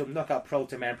about to knock out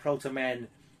Proto Man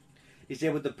is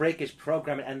able to break his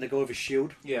program and let go of his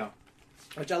shield. Yeah.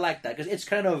 Which I like that, because it's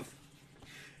kind of...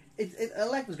 I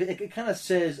like this. It kind of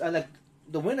says... like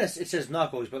the winners, it says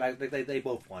Knuckles, but like they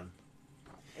both won.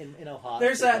 In our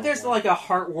hearts. There's like a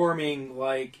heartwarming,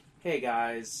 like, hey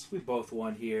guys, we both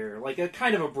won here. Like a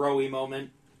kind of a bro-y moment.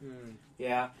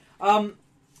 Yeah.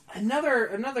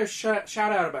 Another shout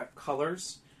out about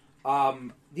colors.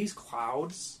 These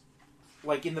clouds,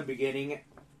 like in the beginning,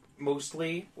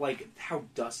 mostly like how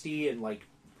dusty and like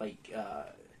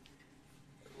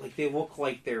they look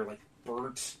like they're like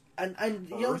burnt. And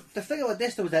the thing about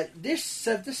this though is that this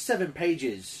 7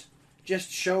 pages just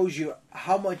shows you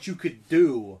how much you could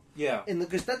do. Yeah.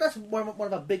 Because that's one of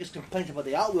our biggest complaints about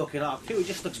the artwork in Arc 2. It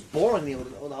just looks boring the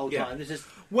whole time. It's just...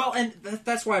 Well, and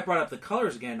that's why I brought up the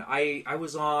colors again. I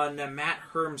was on Matt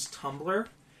Herm's Tumblr,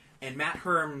 and Matt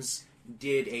Herms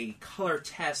did a color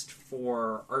test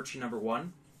for Archie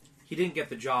 #1. He didn't get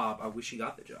the job. I wish he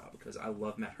got the job, because I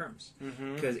love Matt Herms.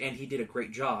 And he did a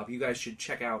great job. You guys should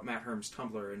check out Matt Herm's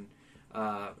Tumblr and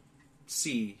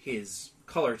see his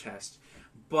color test.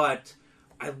 But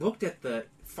I looked at the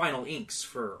final inks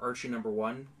for Archie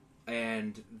 #1,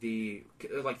 and the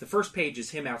first page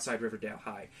is him outside Riverdale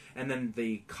High, and then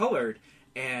the colored,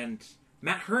 and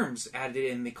Matt Herms added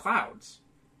in the clouds.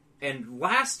 And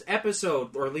last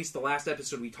episode, or at least the last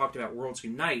episode we talked about Worlds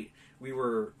Unite,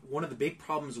 one of the big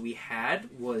problems we had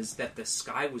was that the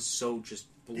sky was so just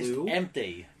blue, it's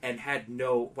empty, and had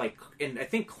no and I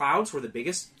think clouds were the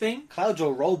biggest thing. Clouds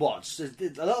are robots. A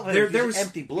lot of it was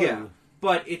empty blue. Yeah,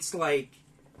 but it's like,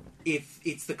 if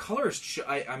it's the color's,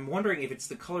 I'm wondering if it's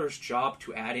the color's job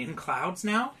to add in clouds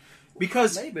now,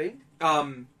 because maybe.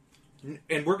 And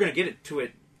we're going to get to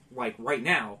it like right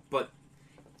now, but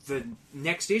the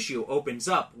next issue opens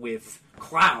up with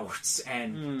clouds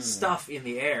and stuff in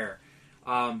the air.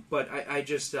 But I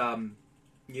just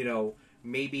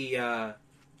maybe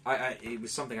it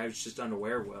was something I was just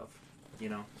unaware of.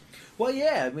 Well,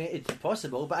 yeah, I mean it's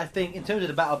possible, but I think in terms of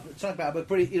the battle, talking about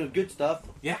pretty good stuff.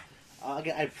 Yeah.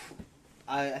 Again,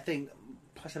 I think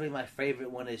possibly my favorite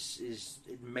one is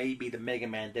it may be the Mega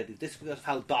Man Deadly. This is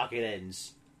how dark it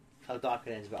ends. But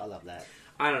I love that.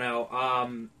 I don't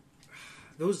know.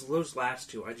 Those last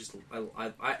two, I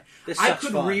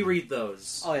could reread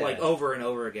those over and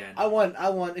over again. I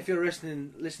want. If you're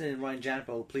listening, Ryan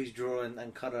Janpo, please draw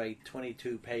and cut a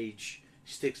 22-page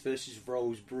Styx versus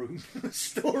Rose Broom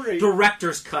story.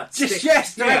 Director's cut.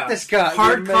 Director's cut.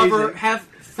 Hardcover.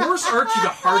 Force Archie to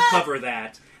hardcover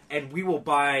that, and we will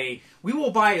buy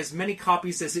as many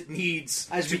copies as it needs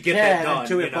to get that done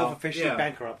until we're both officially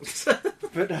bankrupt.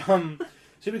 But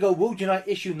so we go World Unite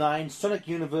issue 9, Sonic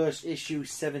Universe issue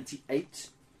 78.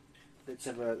 Let's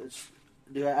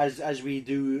do as we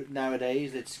do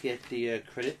nowadays. Let's get the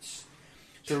credits.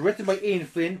 So written by Ian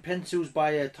Flynn, pencils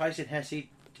by Tyson Hesse,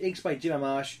 inks by Jim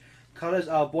Marsh, colors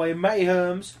are by Matty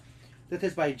Herms,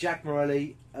 letters by Jack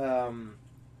Morelli. I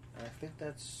think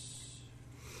that's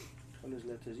colors,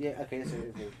 letters. Yeah, okay, that's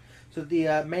everything. So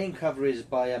the main cover is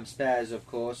by Spaz, of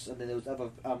course, and then there was other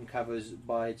covers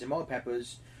by Jamal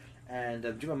Peppers and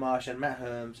Jim Marsh and Matt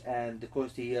Herms, and of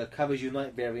course the Covers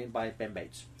Unite variant by Ben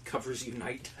Bates. Covers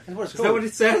Unite. That's what it's called. Is that what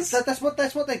it says? That's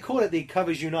what they call it. The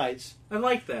Covers Unite. I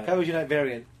like that. Covers Unite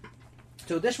variant.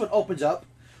 So this one opens up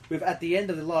with at the end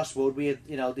of the last world, we had,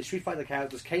 the Street Fighter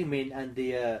characters came in, and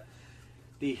the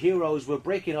heroes were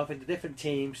breaking off into different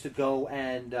teams to go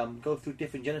and go through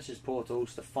different Genesis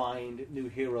portals to find new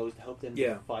heroes to help them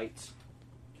fight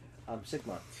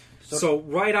Sigma. So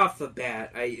right off the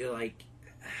bat,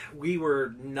 we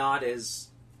were not as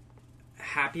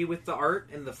happy with the art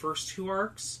in the first two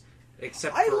arcs,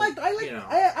 except to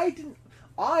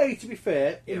be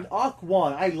fair, in Arc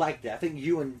 1, I liked it. I think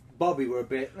you and Bobby were a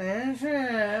bit...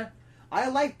 I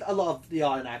liked a lot of the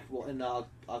art in Arc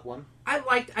 1.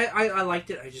 I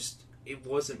liked it. It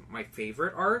wasn't my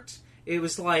favorite art. It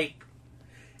was like...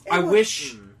 I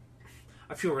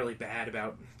feel really bad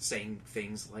about saying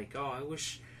things like, oh,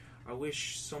 I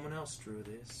wish someone else drew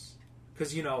this.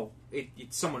 Because,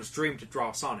 it's someone's dream to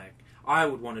draw Sonic. I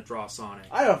would want to draw Sonic.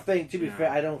 I don't think, to be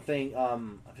fair, I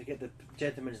forget the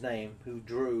gentleman's name who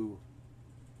drew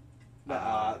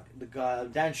the guy,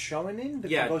 Dan Schoening?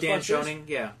 Dan Schoening,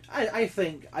 yeah. I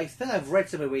think I've read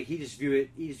somewhere where he just viewed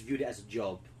it as a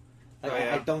job.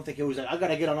 I don't think it was like, I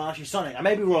gotta get on Archie Sonic. I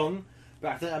may be wrong,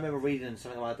 but I think I remember reading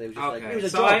something like that. It was just like, it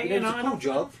was a job. It was a cool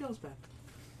job. It feels bad.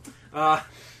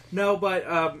 No, but,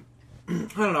 I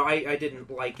don't know, I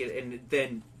didn't like it, and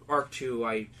then Arc 2,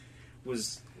 I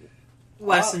was...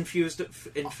 less enthused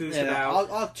about.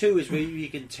 Arc 2 is where you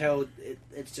can tell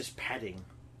it's just padding.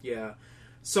 Yeah.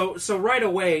 So right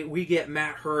away we get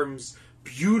Matt Herm's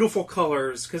beautiful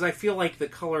colors, because I feel like the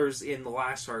colors in the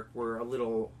last arc were a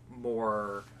little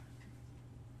more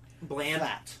bland.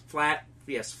 Flat.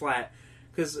 Yes, flat.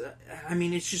 Because,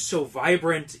 it's just so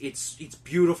vibrant. It's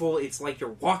beautiful. It's like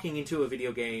you're walking into a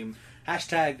video game.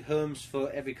 Hashtag Herms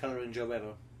for every colouring job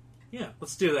ever. Yeah,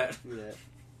 let's do that.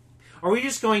 Are we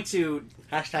just going to...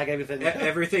 Hashtag everything.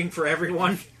 Everything for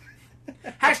everyone?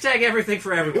 Hashtag everything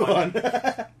for everyone.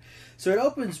 So it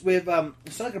opens with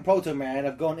Sonic and Proto Man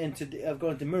have gone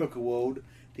into Miracle World,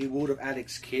 the world of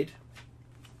Alex Kidd,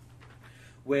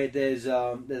 where there's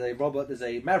a robot, there's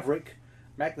a Maverick,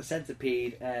 Mac the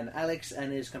Centipede, and Alex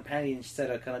and his companion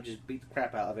Stella kind of just beat the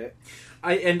crap out of it.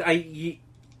 I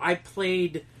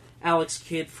played Alex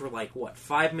Kidd for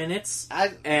 5 minutes,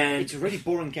 and it's a really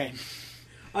boring game.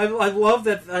 I love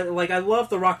that. I love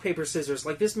the rock paper scissors.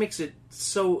 This makes it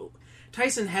so.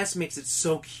 Tyson Hesse makes it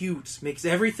so cute. Makes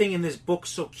everything in this book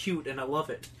so cute, and I love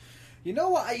it. You know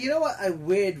what? A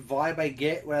weird vibe I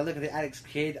get when I look at the Alex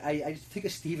Kidd. I just think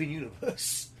of Steven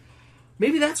Universe.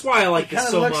 Maybe that's why I like this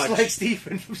so much. He looks like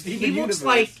Steven from Steven Universe. He looks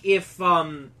like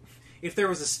if there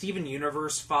was a Steven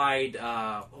Universe-fied...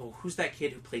 who's that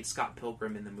kid who played Scott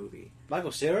Pilgrim in the movie?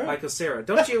 Michael Cera? Michael Cera.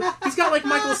 Don't you... He's got,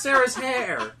 Michael Cera's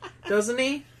hair, doesn't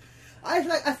he?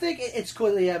 I think it's cool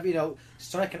that they have,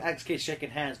 Sonic and Alex Kidd shaking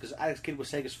hands, because Alex Kidd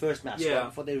was Sega's first mascot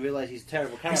before they realized he's a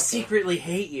terrible character. I secretly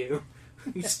hate you.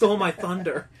 You stole my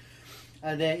thunder.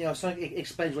 And then, Sonic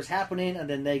explains what's happening, and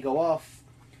then they go off,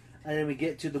 and then we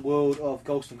get to the world of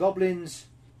Ghosts and Goblins.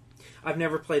 I've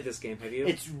never played this game. Have you?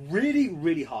 It's really,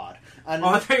 really hard. And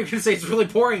I thought you were going to say it's really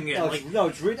boring.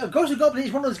 It's really... Ghosts and Goblins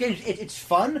is one of those games, it's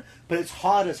fun, but it's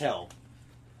hard as hell.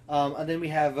 And then we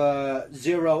have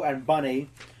Zero and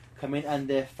Bunny come in, and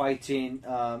they're fighting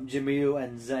Jamil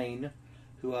and Zane,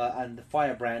 and the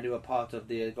Firebrand, who are part of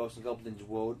the Ghosts and Goblins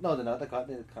world. No, they're not. They can't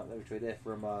retreat. They're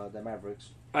from the Mavericks.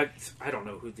 I don't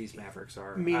know who these Mavericks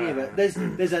are. Me neither.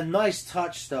 There's a nice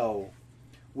touch though,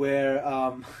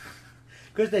 where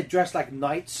because they're dressed like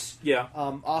knights. Yeah.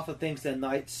 Arthur thinks they're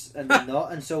knights and they're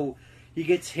not, and so he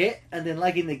gets hit, and then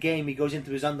like in the game, he goes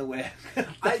into his underwear.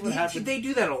 That's what happens. They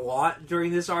do that a lot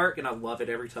during this arc, and I love it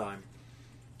every time.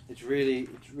 It's really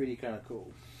kind of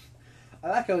cool. I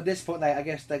like how at this point, I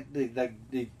guess,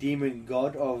 the demon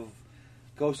god of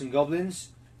Ghosts and Goblins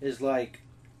is like,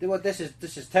 this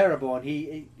is terrible, and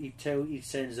he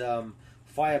sends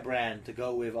Firebrand to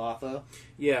go with Arthur.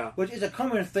 Yeah, which is a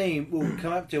common theme we'll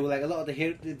come up to. Like a lot of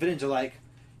the villains are like,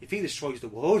 if he destroys the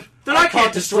world, then I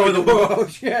can't destroy the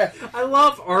world. Yeah, I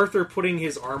love Arthur putting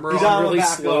his armor on really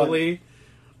slowly.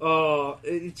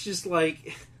 It's just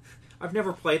like. I've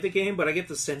never played the game, but I get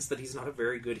the sense that he's not a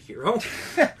very good hero.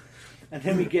 And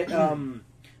then we get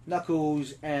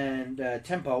Knuckles and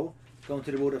Tempo going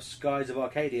to the world of Skies of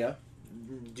Arcadia.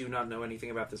 Do not know anything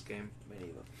about this game. Me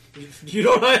neither. You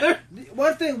don't either?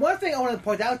 One thing I want to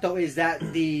point out, though, is that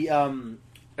the...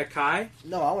 Akai?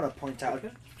 No, I want to point out...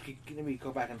 Let me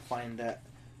go back and find that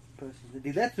person.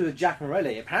 The letter to Jack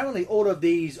Morelli. Apparently, all of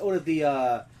the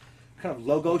kind of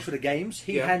logos for the games,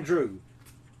 he hand drew.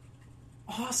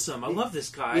 Awesome! I love this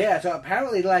guy. Yeah, so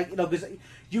apparently, because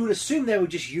you would assume they would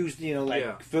just use,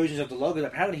 versions of the logo.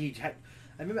 Apparently, he had.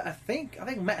 I think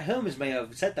Matt Hermans may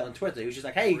have said that on Twitter. He was just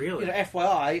like, "Hey, really?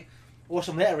 FYI,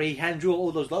 awesome letter. He hand drew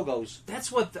all those logos.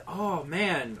 That's what. Oh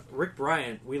man, Rick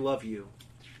Bryant, we love you.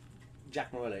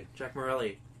 Jack Morelli. Jack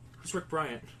Morelli. Who's Rick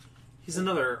Bryant? He's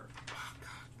another. Oh,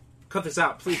 God. Cut this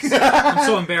out, please. I'm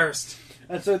so embarrassed.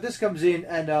 And so this comes in,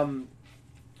 and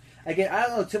again, I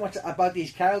don't know too much about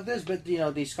these characters, but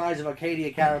these Skies of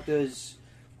Arcadia characters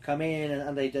come in,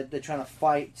 and they're trying to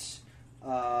fight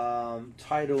Tidal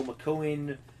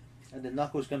McCohen, and then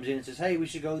Knuckles comes in and says, "Hey, we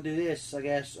should go do this." I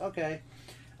guess okay,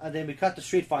 and then we cut to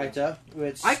Street Fighter,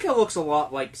 which Ica looks a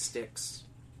lot like Styx.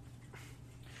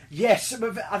 yes,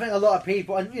 but I think a lot of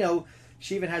people, and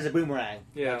she even has a boomerang.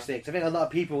 Yeah. Like Styx. I think a lot of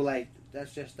people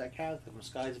that's just that character from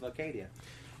Skies of Arcadia.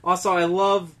 Also, I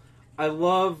love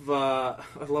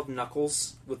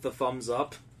Knuckles with the thumbs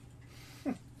up.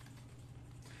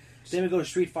 Then we go to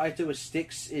Street Fighter, where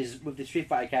Styx is with the Street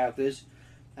Fighter characters,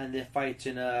 and they're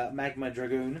fighting Magma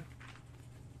Dragoon.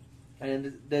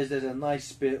 And there's a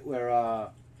nice bit where I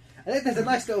think there's a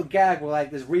nice little gag where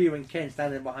there's Ryu and Ken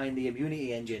standing behind the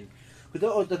Unity engine.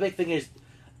 Because the big thing is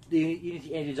the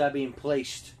Unity engines are being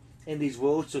placed in these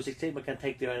worlds, so Sigma can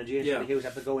take their energy, and so the heroes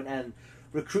have to go in and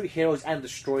recruit heroes and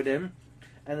destroy them.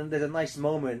 And then there's a nice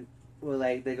moment where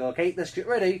they go, "Okay, let's get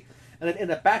ready." And then in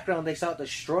the background, they start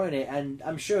destroying it. And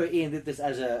I'm sure Ian did this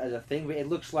as a thing, but it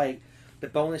looks like the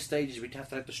bonus stages we'd have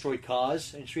to destroy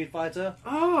cars in Street Fighter.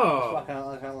 Oh. So I kind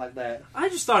of like that. I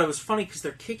just thought it was funny because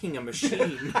they're kicking a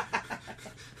machine.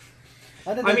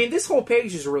 I mean, this whole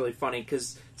page is really funny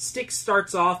because Styx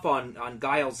starts off on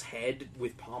Guile's head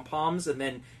with pom-poms and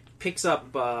then picks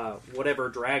up whatever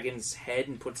dragon's head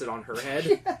and puts it on her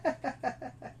head.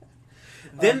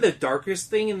 Then the darkest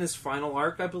thing in this final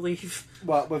arc, I believe.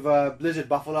 What, with Blizzard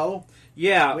Buffalo?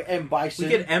 Yeah. With M. Bison?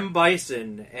 We get M.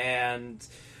 Bison, and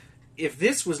if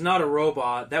this was not a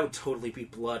robot, that would totally be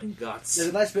blood and guts. There's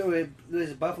a nice bit where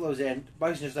Blizzard Buffalo's in.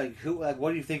 Bison's like,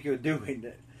 what do you think you're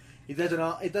doing? It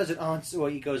doesn't answer, or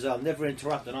he goes, never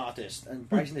interrupt an artist. And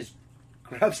Bison just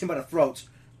grabs him by the throat.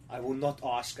 I will not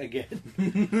ask again.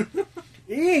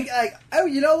 Ian,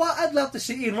 you know what? I'd love to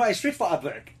see Ian write a Street Fighter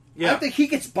book. Yeah. I think he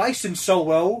gets Bison so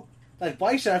well.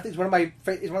 Bison, I think, is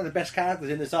one of the best characters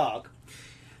in this arc.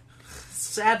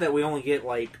 Sad that we only get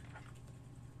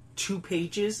 2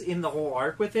 pages in the whole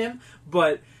arc with him,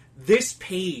 but this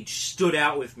page stood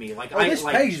out with me. This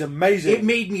page is amazing. It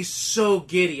made me so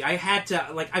giddy. I had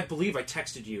to I believe I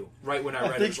texted you right when I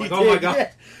read it. Think Oh my god!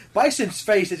 Yeah. Bison's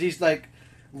face as he's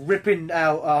ripping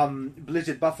out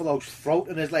Blizzard Buffalo's throat,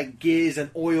 and there's gears and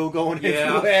oil going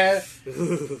everywhere.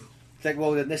 It's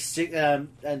well, then this and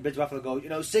Blizzard Buffalo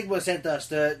goes, Sigma sent us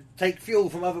to take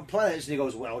fuel from other planets, and he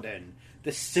goes, well then,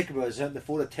 the Sigmas earned the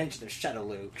full attention of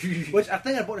Shadowloo. Which I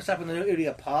think I brought this up in an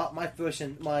earlier part. My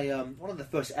one of the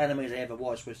first animes I ever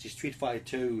watched was the Street Fighter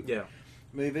 2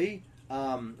 movie,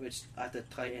 which I had to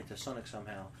tie it into Sonic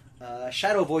somehow.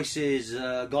 Shadow voices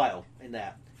Guile in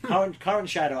that. Current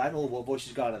Shadow, I don't know what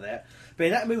voices Guile in there. But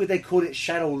in that movie they called it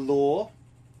Shadow Law.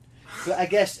 But I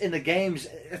guess in the games,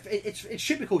 it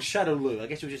should be called Shadowloo. I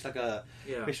guess it was just a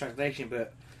mistranslation.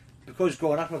 But because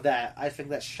growing up with that, I think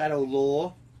that Shadow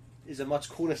Law is a much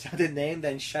cooler sounding name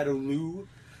than Shadowloo.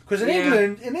 Because in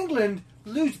England,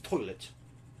 Loo's the toilet.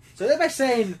 So they're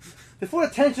saying the full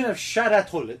attention of Shadow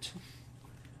Toilet.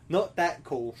 Not that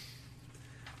cool.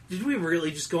 Did we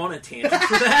really just go on a tangent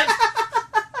for that?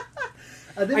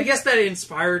 I guess that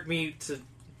inspired me to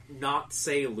not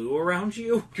say Lou around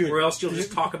you, Good. or else you'll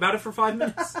just talk about it for 5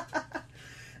 minutes.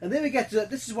 And then we get to...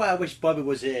 This is why I wish Bobby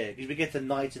was here, because we get to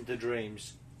Nights into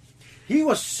Dreams. He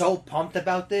was so pumped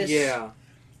about this. Yeah.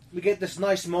 We get this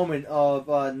nice moment of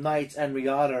Knight and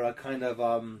Riata are kind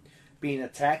of being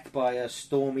attacked by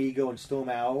Storm Eagle and Storm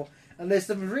Owl. And there's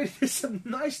some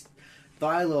nice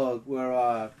dialogue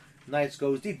where Knight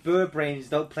goes, "These bird brains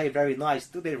don't play very nice,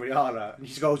 do they, Riata?" And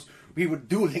she goes, "We were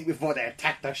dueling before they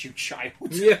attacked us, you child."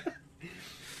 Yeah.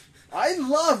 I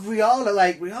love Riata.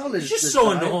 Riata's just design.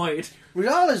 so annoyed.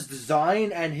 Riata's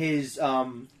design and his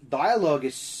dialogue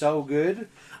is so good.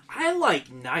 I like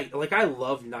Knight. I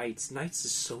love Knights. Knights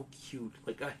is so cute.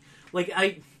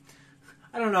 I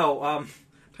don't know.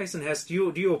 Tyson Hess, do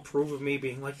you approve of me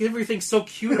being everything's so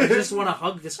cute? I just want to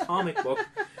hug this comic book.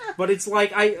 But it's I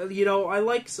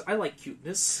like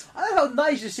cuteness. I don't know how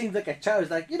Knight just seems like a child.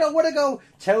 Want to go?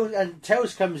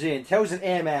 Tails comes in. Tails and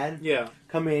Airman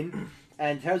come in,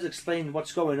 and Tails explains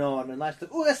what's going on. And Knight's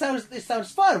like, "Oh, this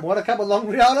sounds fun. Want to come along,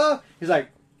 Rihanna?" He's like,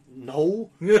 "No,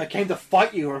 I came to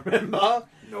fight you. Remember?"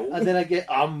 No. And then I get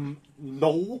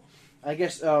no. I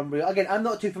guess again, I'm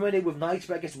not too familiar with Knights,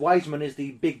 but I guess Wiseman is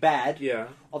the big bad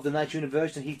of the Knights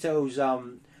universe, and he tells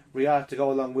Riata to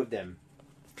go along with them.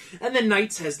 And then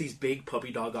Knights has these big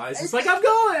puppy dog eyes. It's I'm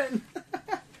going.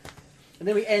 And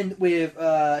then we end with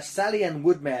Sally and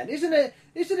Woodman. Isn't it?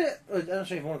 I don't know if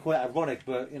you want to call it ironic,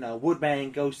 but Woodman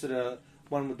goes to the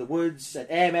one with the woods, and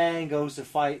Airman goes to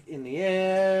fight in the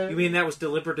air. You mean that was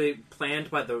deliberately planned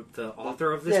by the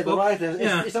author of this book? book? The writer.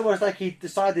 Yeah. It's almost like he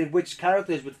decided which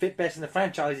characters would fit best in the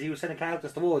franchise he was sending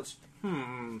characters towards.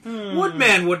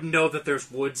 Woodman wouldn't know that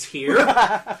there's woods here.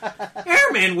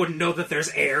 Airman wouldn't know that there's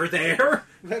air there.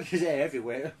 There's air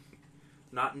everywhere.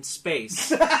 Not in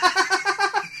space.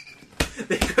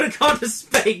 They could have gone to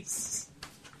space.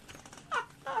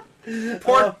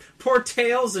 Poor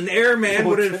Tails and Airman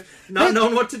would have not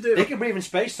known what to do. They can breathe in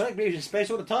space. Sonic breathes in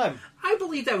space all the time. I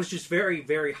believe that was just very,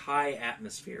 very high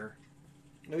atmosphere.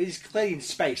 No, he's clearly in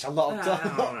space a lot of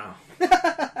time. I don't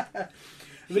know.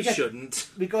 He shouldn't.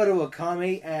 We go to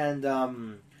Okami,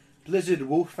 and Blizzard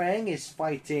Wolfang is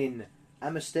fighting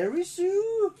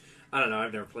Amaterasu. I don't know.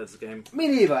 I've never played this game. Me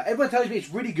neither. Everyone tells me it's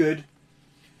really good.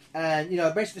 And,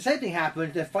 basically the same thing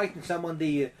happens. They're fighting someone.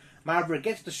 The Maverick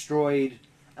gets destroyed.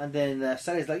 And then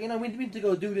Sally's like, we need to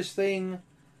go do this thing.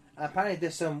 Apparently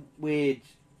there's some weird,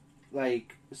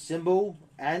 symbol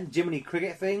and Jiminy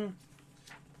Cricket thing.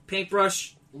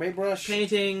 Paintbrush.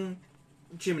 Painting.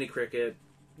 Jiminy Cricket.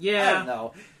 I Yeah. don't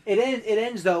know. It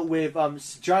ends, though, with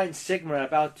Giant Sigma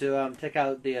about to take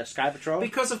out the Sky Patrol.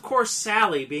 Because, of course,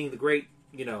 Sally, being the great,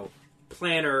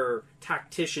 planner,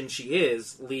 tactician she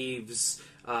is, leaves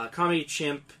Kami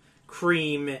Chimp,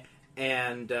 Cream,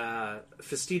 and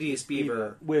Fastidious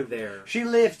Beaver there. She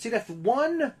left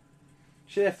one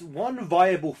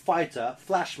viable fighter,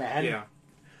 Flashman, Yeah.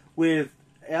 with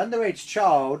an underage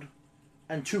child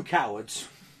and 2 cowards.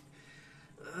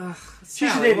 She's an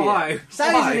Sally, idiot. why?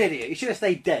 Sally's Why? an idiot. You should have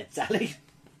stayed dead, Sally.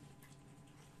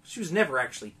 She was never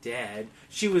actually dead.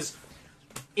 She was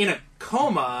in a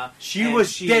coma. She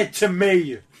was dead to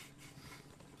me.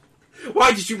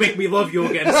 Why did you make me love you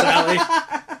again, Sally?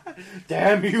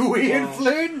 Damn you, Ian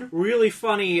Flynn! Really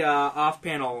funny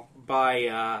off-panel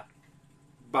by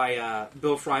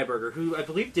Bill Freiberger, who I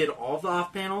believe did all the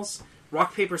off-panels.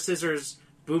 Rock, Paper, Scissors,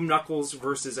 Boom Knuckles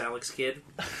versus Alex Kidd.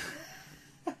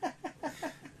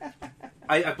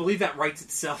 I believe that writes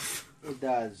itself. It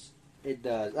does.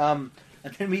 And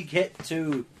then we get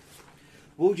to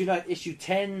World Unite issue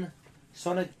 10,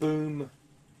 Sonic Boom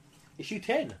issue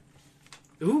 10.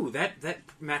 Ooh, that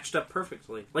matched up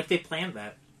perfectly. Like they planned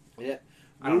that. Yeah.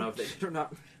 I don't know if they did or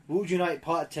not. World Unite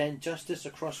Part 10, Justice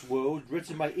Across World,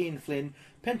 written by Ian Flynn,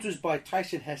 pencils by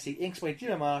Tyson Hesse, inks by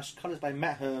Gina Marsh, colours by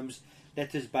Matt Herms,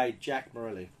 letters by Jack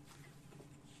Morelli.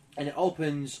 And it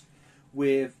opens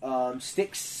with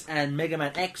Styx and Mega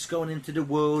Man X going into the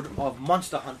world of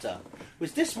Monster Hunter.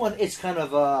 Which this one is kind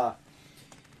of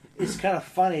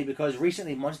funny because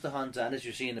recently Monster Hunter, and as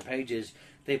you see in the pages,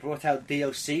 they brought out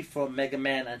DLC for Mega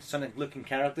Man and Sonic looking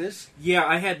characters. Yeah,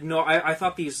 I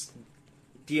thought these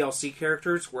DLC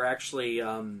characters were actually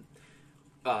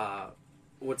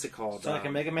what's it called? Sonic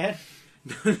and Mega Man?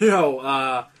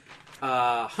 No,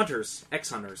 hunters,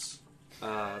 ex-hunters,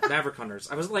 Maverick hunters.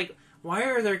 I was like, why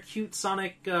are there cute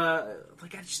Sonic? I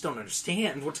just don't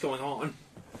understand what's going on.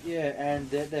 Yeah, and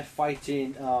they're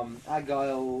fighting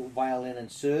Agile, Violin,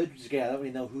 and Surge. Which again, I don't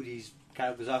really know who these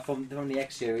characters are from the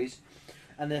X series.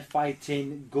 And they're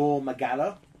fighting Gore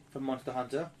Magala from Monster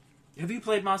Hunter. Have you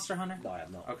played Monster Hunter? No, I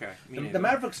have not. Okay. The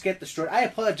Mavericks get destroyed. I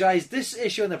apologise. This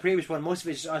issue and the previous one, most of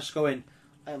it's us going,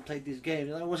 I haven't played these games.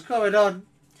 What's going on?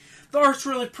 The art's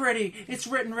really pretty. It's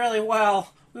written really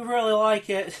well. We really like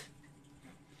it.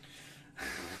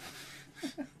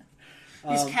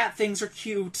 These cat things are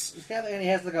cute. And he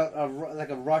has like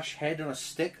a rush head on a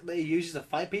stick that he uses to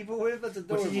fight people with. That's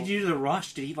adorable. What did he do to the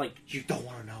Rush? Did he You don't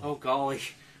want to know. Oh golly.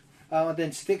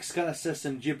 Then Styx kind of says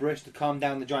some gibberish to calm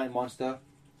down the giant monster.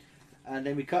 And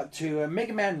then we cut to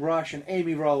Mega Man Rush and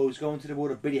Amy Rose going to the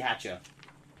world of Billy Hatcher.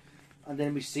 And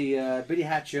then we see Billy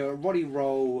Hatcher, Roddy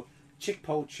Rowe, Chick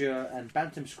Poacher, and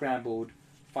Bantam Scrambled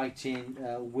fighting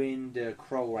Wind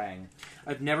Krorang.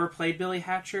 I've never played Billy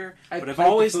Hatcher, but I've played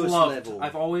always the first loved. level.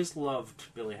 I've always loved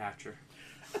Billy Hatcher.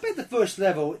 I played the first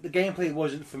level. The gameplay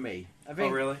wasn't for me. Oh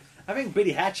really? I think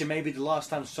Billy Hatcher may be the last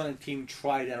time Sonic Team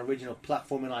tried an original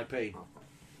platforming IP.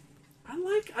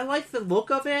 I like the look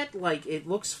of it. Like it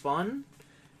looks fun.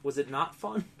 Was it not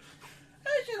fun?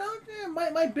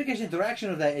 My biggest interaction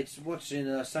with that, it's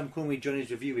watching Sam Comey Johnny's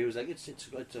review. He was like, it's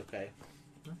okay.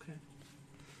 Okay.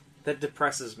 That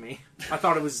depresses me. I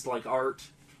thought it was like art.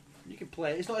 You can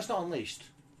play it. It's not Unleashed.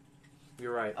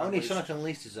 You're right. Only Unleashed. Sonic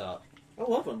Unleashed is art. I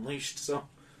love Unleashed, so.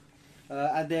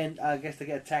 And then I guess they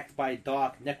get attacked by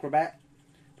Dark Necrobat.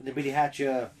 But then Billy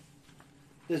Hatcher,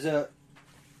 there's a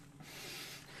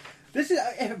This is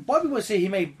if Bobby was here, he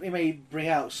may bring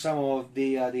out some of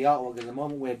the artwork at the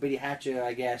moment where Billy Hatcher,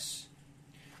 I guess,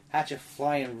 hatch a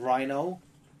flying rhino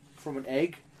from an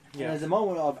egg. Yeah. And there's a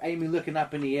moment of Amy looking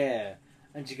up in the air,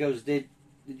 and she goes, "Did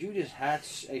you just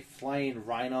hatch a flying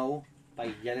rhino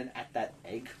by yelling at that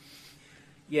egg?"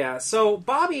 Yeah. So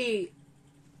Bobby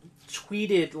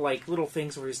tweeted like little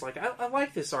things where he's like, I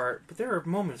like this art, but there are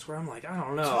moments where I'm like, I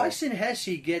don't know. Tyson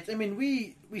Hesse gets. I mean,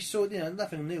 we saw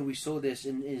nothing new. We saw this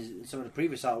in some of the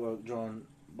previous artwork drawn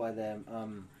by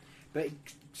them, but it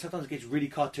sometimes gets really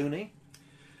cartoony.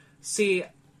 See,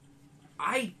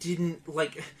 I didn't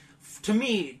like. To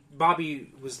me,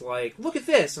 Bobby was like, "Look at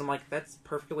this," and I'm like, "That's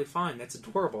perfectly fine. That's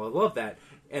adorable. I love that."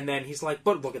 And then he's like,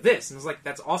 "But look at this," and I was like,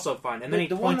 "That's also fine." And then he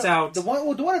points out the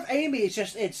one of Amy is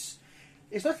just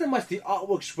it's not so much the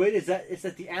artwork's weird. It's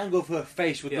that the angle of her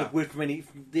face would look weird from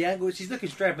the angle. She's looking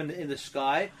straight up in the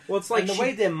sky. Well, it's like and the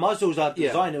way their muzzles are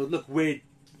designed, it would look weird.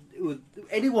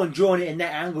 Anyone drawing it in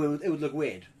that angle, it would look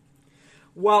weird.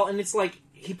 Well, and it's like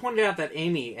he pointed out that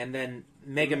Amy, and then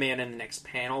Mega Man in the next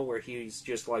panel where he's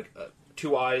just like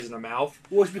 2 eyes and a mouth.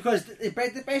 Well, it's because they're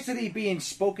basically being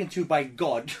spoken to by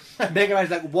God. Mega Man's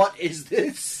like, "What is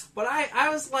this?" But I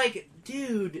was like,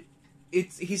 dude.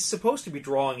 He's supposed to be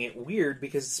drawing it weird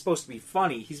because it's supposed to be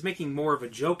funny. He's making more of a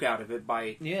joke out of it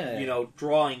by,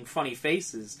 drawing funny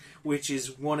faces, which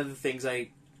is one of the things I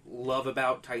love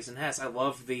about Tyson Hesse. I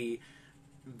love the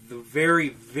very,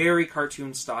 very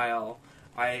cartoon style.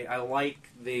 I like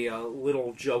the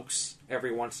little jokes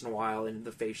every once in a while in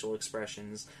the facial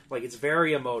expressions. Like, it's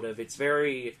very emotive. It's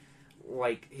very,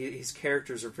 like, his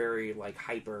characters are very, like,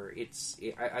 hyper.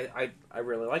 I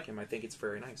really like him. I think it's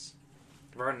very nice.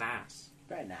 Very nice.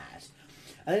 Very nice.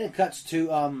 And then it cuts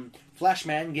to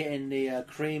Flashman getting the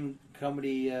Cream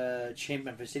Comedy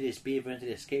champion for Sidious Beaver into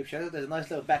the escape shuttle. There's a nice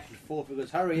little back and forth. It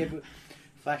goes,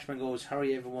 Flashman goes,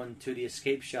 "Hurry everyone to the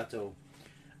escape shuttle."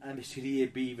 And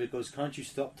Mr. Beaver goes, "Can't you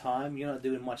stop time? You're not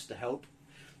doing much to help."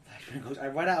 Flashman goes, "I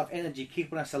ran out of energy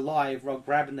keeping us alive while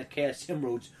grabbing the Chaos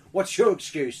Emeralds. What's your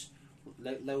excuse?"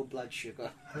 Low blood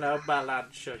sugar. Low blood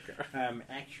sugar.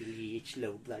 Actually, it's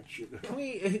low blood sugar. Can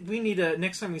we need to,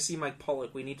 next time we see Mike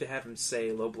Pollock, we need to have him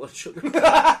say low blood sugar.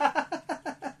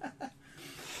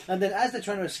 And then as they're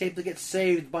trying to escape, they get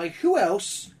saved by who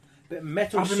else but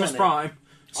Metal Optimus Sonic. Prime,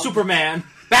 Superman,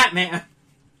 Batman,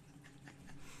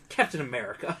 Captain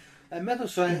America. And Metal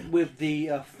Sonic with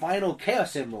the final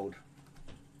Chaos Emerald.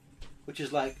 Which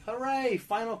is like, hooray,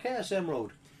 final Chaos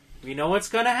Emerald. We know what's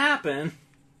going to happen.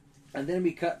 And then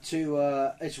we cut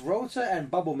to, it's Rotor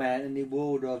and Bubble Man in the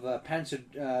world of Panzer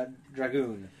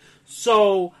Dragoon.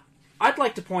 So, I'd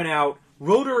like to point out,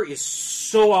 Rotor is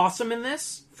so awesome in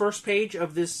this first page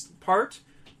of this part,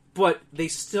 but they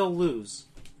still lose.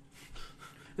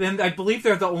 And I believe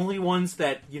they're the only ones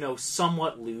that,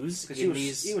 somewhat lose in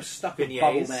these he was stuck beignets. with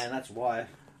Bubble Man, that's why.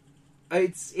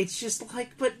 It's just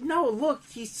like, but no, look,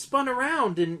 he spun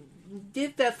around and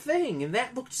did that thing, and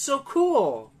that looked so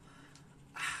cool.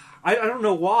 I don't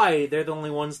know why they're the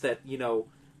only ones that,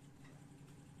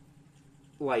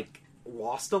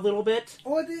 lost a little bit.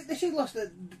 Well, they still lost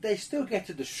it. They still get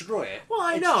to destroy it. Well,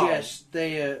 I know. It's just,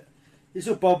 it's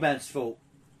all Bob Man's fault.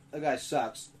 That guy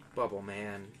sucks. Bubble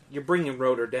Man. You're bringing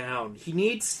Rotor down. He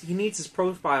needs his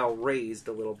profile raised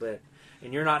a little bit,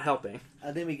 and you're not helping.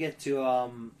 And then we get to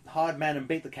Hard Man and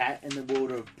Bait the Cat in the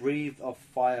world of Breath of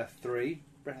Fire 3.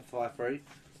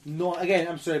 No, again,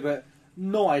 I'm sorry, but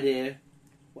no idea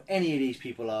what any of these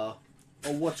people are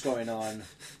or what's going on.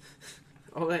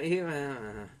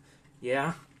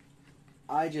 Yeah.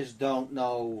 I just don't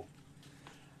know.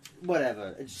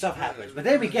 Whatever. Stuff happens. But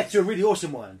then we get to a really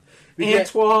awesome one.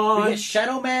 Antoine! We get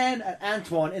Shadow Man and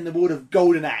Antoine in the world of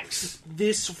Golden Axe.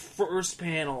 This first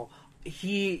panel,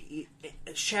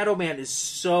 Shadow Man is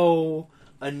so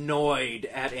annoyed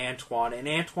at Antoine, and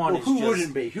Antoine is who just...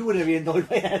 wouldn't be? Who wouldn't be annoyed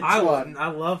by Antoine? I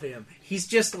love him.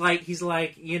 He's like,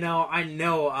 I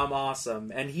know I'm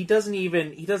awesome, and he doesn't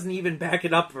even back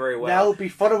it up very well. Now, be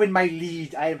following my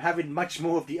lead. I am having much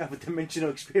more of the other dimensional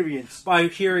experience by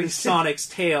hearing Sonic's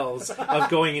tales of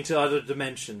going into other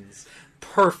dimensions.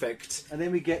 Perfect. And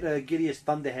then we get Gideus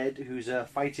Thunderhead, who's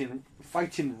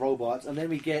fighting robots, and then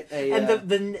we get a and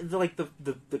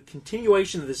the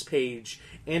continuation of this page.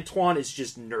 Antoine is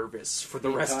just nervous for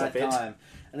the rest of it. Time.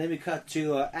 And then we cut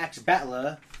to Axe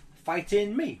Battler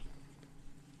fighting me,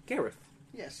 Gareth.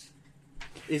 Yes.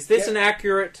 Is this an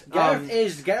accurate? Gareth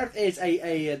is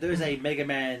a there's a Mega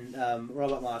Man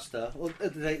Robot Master. Well,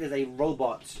 there's a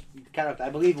robot character. I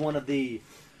believe one of the.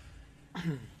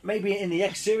 Maybe in the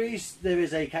X series there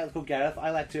is a character called Gareth. I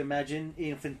like to imagine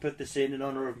Ian Flynn put this in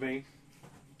honor of me.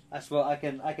 That's what I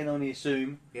can only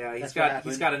assume. Yeah, That's what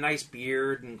he's got a nice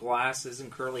beard and glasses and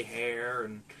curly hair,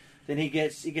 and then he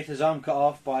gets his arm cut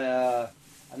off by a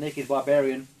naked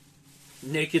barbarian.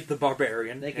 Naked the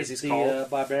Barbarian, Naked as he's the called.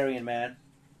 barbarian man.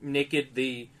 Naked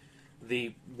the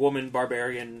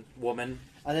barbarian woman.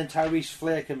 And then Tyrese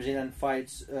Flair comes in and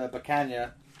fights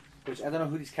Bacania, which I don't know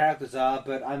who these characters are,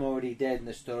 but I'm already dead in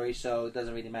the story, so it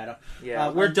doesn't really matter.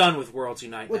 Yeah, we're done with Worlds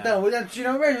Unite We're now. done. We're done. You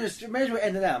know, may as well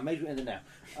end it now.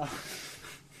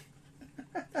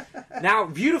 Now,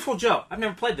 Beautiful Joe. I've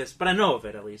never played this, but I know of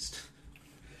it at least.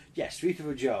 Yes,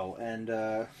 Beautiful Joe, and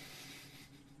I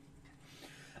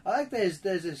like there's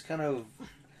this kind of,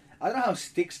 I don't know how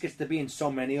Styx gets to be in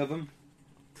so many of them.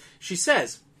 She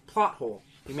says, plot hole.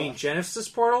 You mean Genesis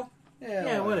Portal?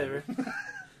 Yeah, whatever.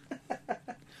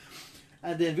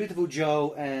 And then Beautiful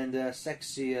Joe and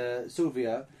Sexy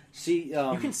Sylvia see.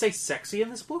 You can say sexy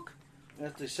in this book?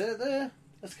 They said it there.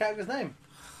 That's the character's name.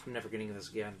 I'm never getting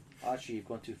this again. Archie, you've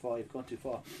gone too far.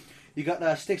 You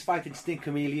got Styx fighting Sting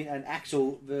Chameleon and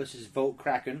Axel versus Volt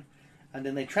Kraken, and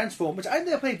then they transform. Which I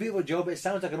never played Beautiful Joe, but it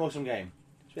sounds like an awesome game.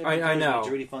 I know. It's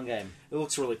a really fun game. It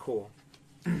looks really cool.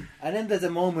 And then there's a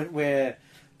moment where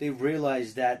they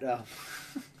realize that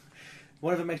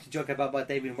one of them makes a joke about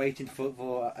they've been waiting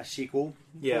for a sequel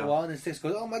for a while, and then Styx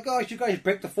goes, "Oh my gosh, you guys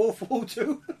break the fourth wall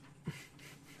too."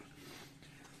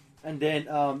 And then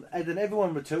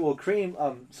everyone return. Well, Cream,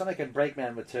 Sonic and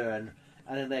Breakman return,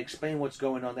 and then they explain what's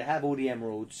going on. They have all the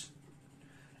emeralds,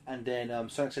 and then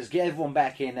Sonic says, "Get everyone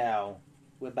back here now.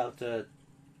 We're about to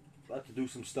do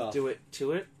some stuff. Do it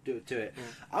to it. Yeah.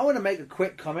 I want to make a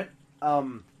quick comment.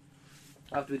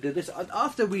 After we did this,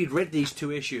 after we'd read these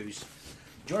two issues,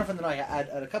 Jonathan and I had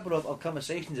a couple of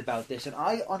conversations about this, and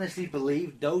I honestly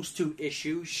believe those two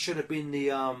issues should have been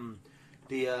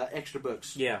the extra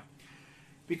books. Yeah.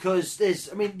 Because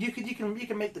you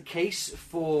can make the case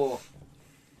for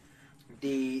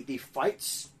the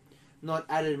fights not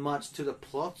adding much to the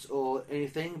plot or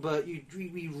anything, but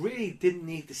we really didn't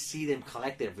need to see them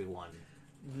collect everyone.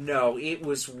 No, it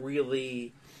was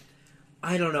really,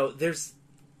 I don't know.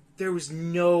 There was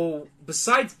no,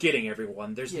 besides getting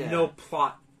everyone, there's no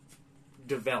plot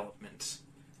development.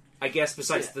 I guess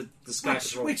besides the Sky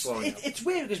Patrol blowing up. It's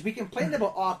weird because we complained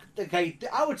about Arc. Okay,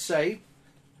 I would say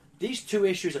these two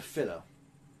issues are filler.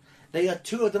 They are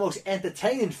two of the most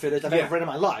entertaining fillers I've ever read in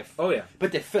my life. Oh yeah,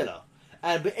 but they're filler.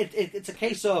 But it's a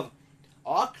case of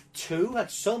Arc 2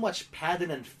 had so much padding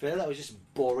and filler that was just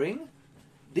boring.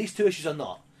 These two issues are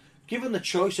not. Given the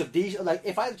choice of these, like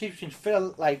if I had to choose between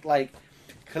filler, like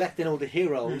collecting all the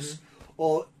heroes,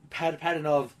 or padding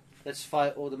of let's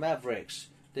fight all the Mavericks,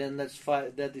 then let's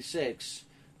fight Deadly Six,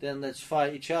 then let's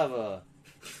fight each other.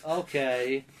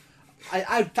 Okay,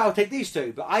 I'll take these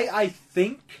two, but I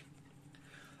think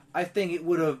it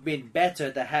would have been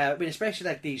better to have, especially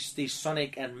like these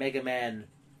Sonic and Mega Man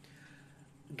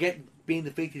being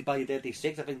defeated by the Deadly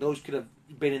Six. I think those could have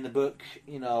been in the book,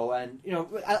 and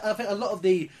I think a lot of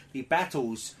the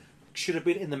battles should have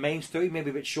been in the main story,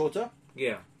 maybe a bit shorter.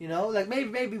 Yeah. Like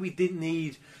maybe we didn't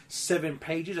need 7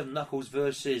 pages of Knuckles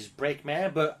versus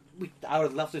Breakman, but I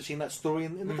would love to have seen that story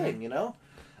in the thing.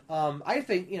 I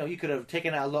think you could have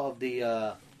taken out a lot of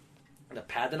the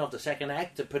padding of the second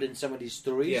act to put in some of these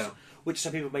stories, which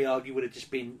some people may argue would have just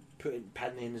been putting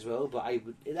padding in as well. But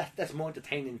that's more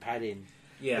entertaining padding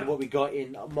than what we got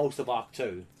in most of Arc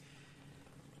 2.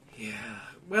 Yeah.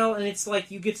 Well, and it's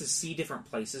like you get to see different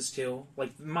places too.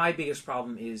 Like my biggest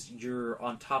problem is you're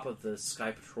on top of the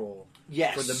Sky Patrol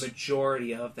for the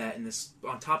majority of that, and this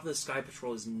on top of the Sky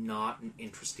Patrol is not an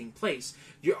interesting place.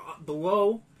 You're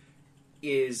below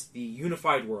is the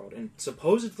Unified World, and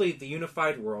supposedly the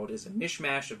Unified World is a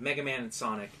mishmash of Mega Man and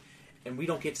Sonic, and we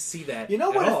don't get to see that. You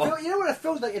know what? At all. You know what it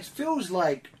feels like? It feels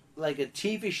like a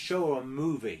TV show or a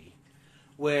movie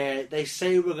where they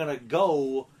say we're gonna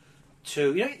go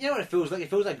to. You know what it feels like? It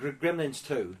feels like Gremlins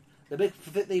 2. The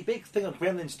big thing on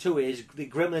Gremlins 2 is the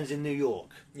Gremlins in New York.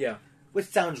 Yeah. Which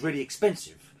sounds really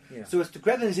expensive. Yeah. So it's the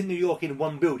Gremlins in New York in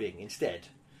one building instead.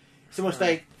 It's almost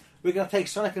like we're going to take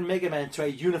Sonic and Mega Man to a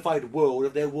unified world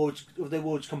of their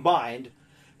worlds combined,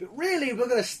 but really we're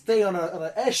going to stay on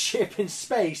an airship in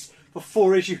space for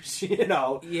 4 issues,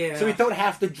 Yeah. So we don't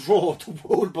have to draw the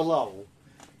world below.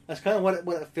 That's kind of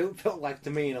what it felt like to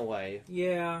me in a way.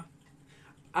 Yeah.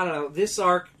 I don't know. This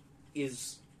arc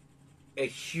is a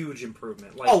huge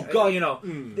improvement. Like, oh God,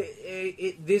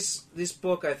 this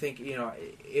book, I think,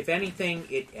 if anything,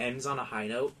 it ends on a high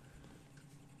note.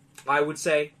 I would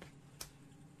say,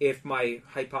 if my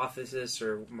hypothesis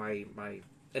or my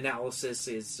analysis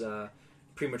is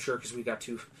premature because we got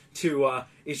two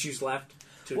issues left.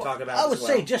 to talk about. I would as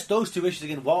well. say just those 2 issues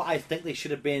again. While I think they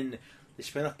should have been the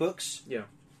spin-off books, Yeah.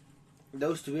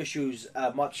 those 2 issues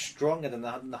are much stronger than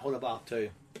the whole of Arc 2.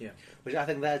 Yeah. Which I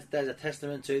think there's a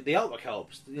testament to the artwork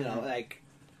helps. You know, Mm-hmm. like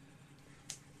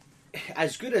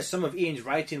as good as some of Ian's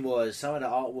writing was, some of the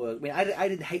artwork. I mean, I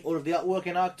didn't hate all of the artwork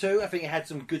in Arc 2. I think it had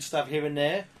some good stuff here and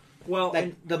there. Well,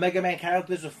 Like the Mega Man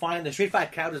characters were fine. The Street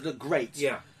Fighter characters look great.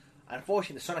 yeah.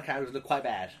 Unfortunately, the Sonic characters look quite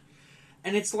bad.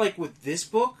 And it's like with this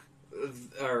book,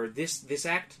 or this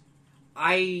act,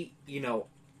 I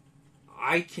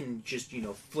can just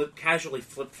casually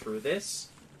flip through this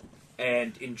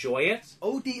and enjoy it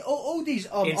These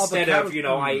instead other of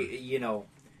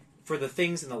for the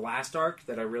things in the last arc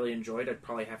that I really enjoyed, I'd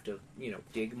probably have to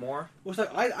dig more. Well, it's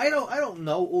like I don't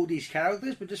know all these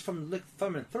characters, but just from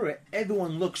thumbing through it,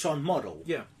 everyone looks on model.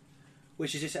 Yeah.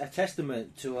 Which is just a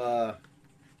testament to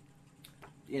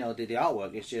the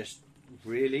artwork. It's just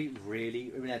really,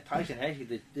 really. I mean, Tyson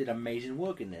Hesse did amazing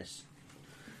work in this.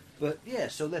 But yeah,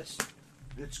 so let's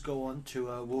go on to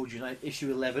World Unite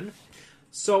issue 11.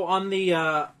 So on the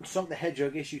Sonic the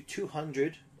Hedgehog issue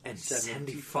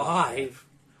 275.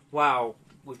 Wow,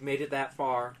 we've made it that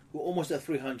far. We're almost at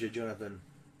 300, Jonathan.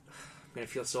 I'm gonna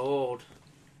feel so old.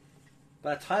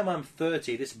 By the time I'm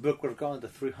 30, this book would have gone to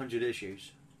 300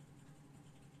 issues.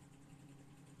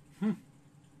 Good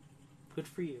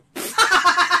for you.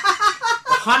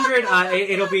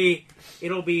 100.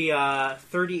 It'll be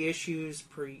 30 issues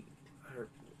per.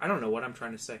 I don't know what I'm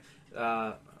trying to say.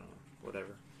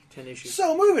 Whatever. 10 issues.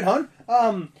 So moving on.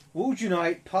 World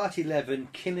Unite Part 11,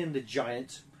 Killing the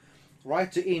Giant.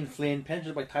 Writer Ian Flynn,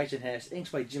 pencils by Tyson Hesse,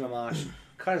 inks by Jim Marsh,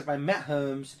 colors by Matt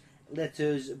Holmes,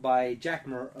 letters by Jack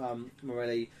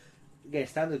Morelli. Again,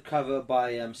 standard cover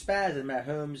by Spaz and Matt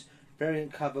Holmes.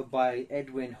 Variant cover by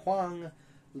Edwin Huang.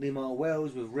 Lima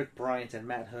Wells with Rick Bryant and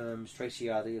Matt Holmes, Tracy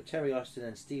Ardy, Terry Austin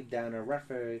and Steve Downer,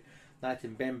 Raphael Knight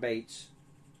and Ben Bates.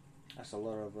 That's a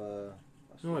lot of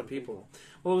people.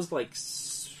 Well, it was like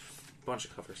bunch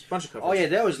of covers. Oh yeah,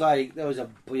 there was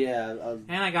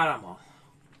and I got them all.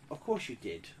 Of course you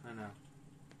did. I know.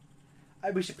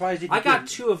 I'd be surprised if you I got didn't.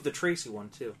 2 of the Tracy one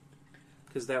too,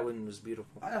 because that one was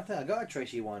beautiful. I don't think I got a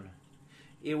Tracy one.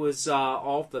 It was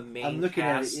all the main. I'm looking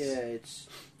cast. at it. Yeah, it's.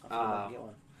 I can get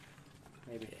one.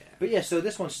 Maybe. Yeah. But yeah, so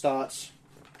this one starts.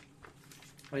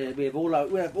 We have all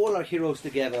our heroes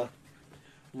together,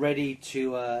 ready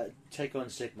to take on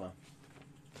Sigma.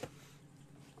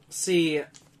 See,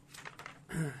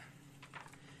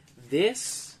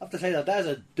 this. I have to say that's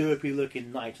a derpy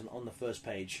looking knight on the first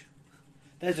page.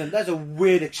 There's a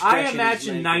weird expression. I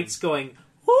imagine knights going.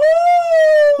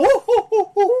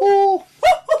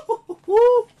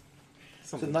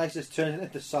 So knights just turns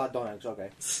into sardonyx. Okay.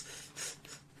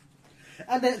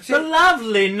 And then The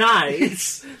lovely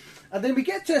knights. and then we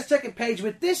get to the second page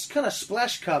with this kind of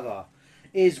splash cover.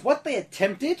 Is what they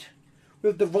attempted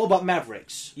with the Robot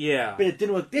Mavericks. Yeah. But it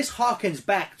didn't work. This harkens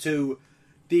back to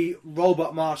the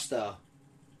Robot Master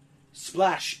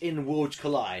splash in Worlds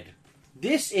Collide.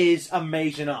 This is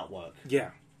amazing artwork.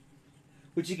 Yeah.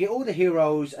 Which you get all the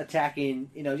heroes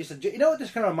attacking, you know what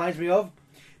this kind of reminds me of?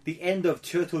 The end of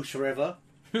Turtles Forever.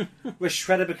 Where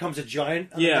Shredder becomes a giant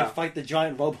and Yeah. they fight the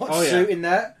giant robot Oh, yeah. suit in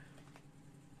that.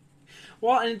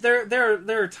 Well, and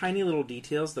there are tiny little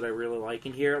details that I really like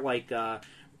in here, like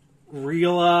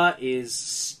Rila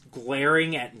is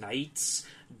glaring at knights.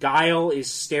 Guile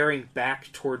is staring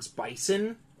back towards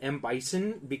Bison,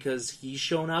 because he's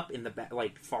shown up in the back,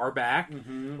 like far back.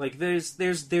 Mm-hmm. Like there's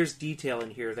detail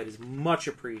in here that is much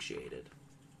appreciated.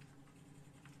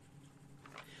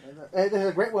 There's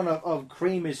a great one of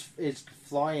Cream is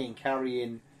flying,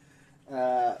 carrying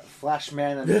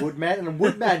Flashman and Woodman, and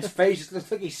Woodman's face just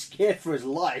looks like he's scared for his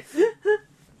life.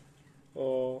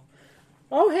 Oh,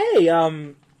 hey,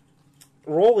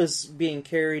 Roll is being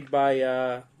carried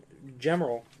by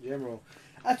General.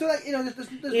 I feel like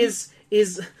there's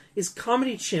Is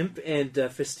Comedy Chimp and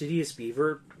Fastidious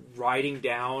Beaver riding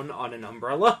down on an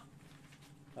umbrella?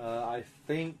 I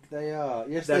think they are.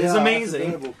 Yes, That they is are. amazing.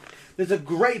 That's adorable. There's a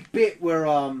great bit where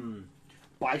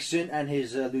Bison and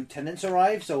his lieutenants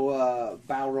arrive. So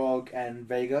Balrog and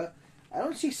Vega. I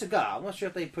don't see Cigar. I'm not sure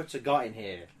if they put Cigar in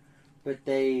here, but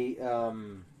they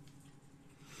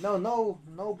no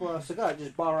Cigar.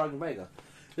 Just Balrog and Vega.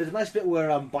 There's a nice bit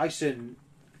where Bison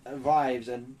arrives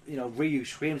and Ryu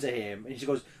screams at him and she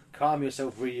goes, "Calm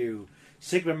yourself, Ryu.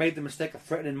 Sigma made the mistake of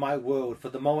threatening my world. For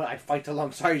the moment I fight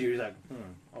alongside you." He's like,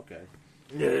 okay.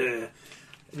 Yeah.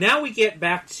 Now we get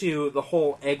back to the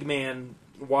whole Eggman,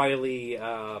 Wily,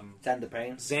 Xander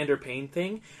Payne. Xander Payne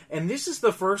thing, and this is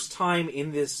the first time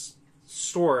in this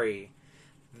story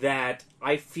that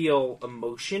I feel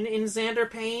emotion in Xander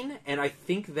Payne, and I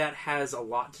think that has a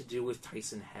lot to do with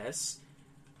Tyson Hesse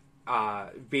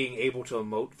being able to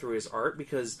emote through his art,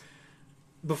 because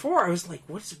before I was like,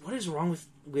 what is wrong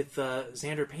with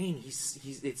Xander Payne?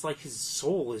 He's it's like his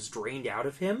soul is drained out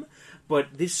of him, but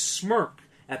this smirk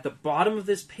at the bottom of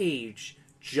this page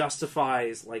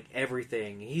justifies like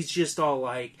everything. He's just all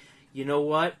like, you know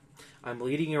what? I'm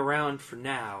leading you around for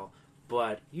now,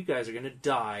 but you guys are gonna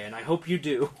die, and I hope you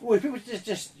do. Well, if it was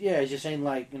just saying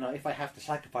like, if I have to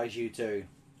sacrifice you two,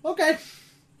 okay,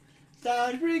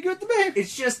 sounds pretty good to me.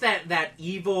 It's just that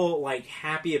evil, like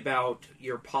happy about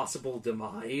your possible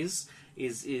demise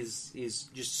is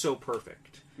just so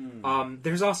perfect.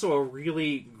 There's also a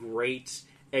really great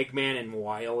Eggman and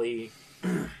Wily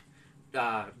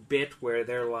bit where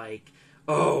they're like,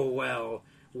 oh well,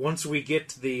 once we get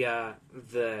the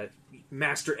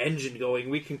master engine going,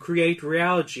 we can create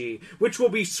reality. Which will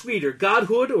be sweeter,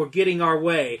 godhood or getting our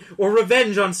way, or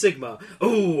revenge on Sigma?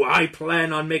 Oh, I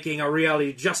plan on making a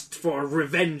reality just for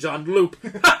revenge on Loop.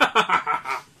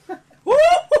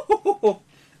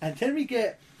 And then we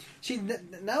get,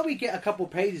 now we get a couple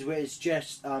pages where it's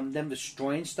just them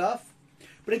destroying stuff.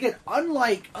 But again,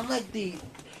 unlike the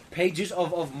pages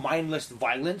of mindless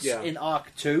violence in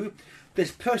Arc 2,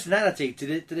 there's personality to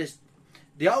this.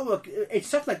 The artwork, it's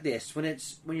stuff like this when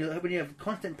you have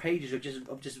constant pages of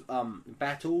just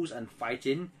battles and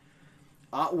fighting.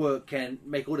 Artwork can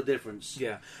make all the difference.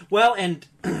 Yeah. Well, and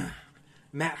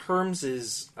Matt Herms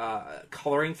is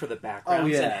coloring for the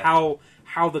backgrounds and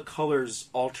how the colors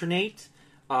alternate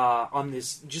on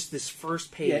this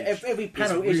first page. Yeah, every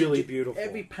panel is really beautiful.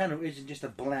 Every panel isn't just a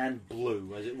bland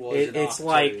blue as it was. It's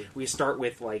like we start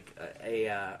with like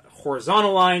a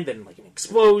horizontal line, then like an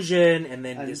explosion, and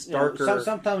then this darker.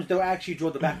 Sometimes they'll actually draw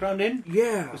the background in.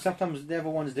 Yeah. But sometimes the other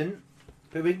ones didn't.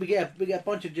 But we get a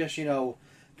bunch of just them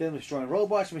destroying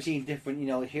robots. And we're seeing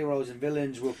different heroes and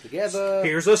villains work together.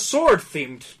 Here's a sword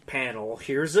themed panel.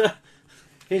 Here's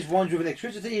ones with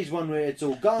electricity. Here's one where it's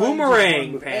all guns.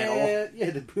 Boomerang panel. Air.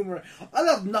 Yeah, the boomerang. I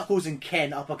love Knuckles and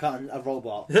Ken uppercutting a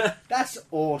robot. That's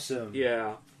awesome.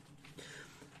 Yeah.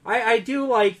 I do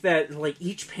like that. Like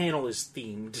each panel is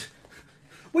themed.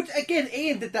 Which again,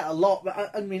 Ian did that a lot.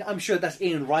 But I mean, I'm sure that's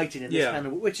Ian writing in this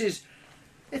panel. Which is,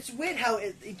 it's weird how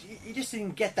you just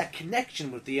didn't get that connection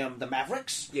with the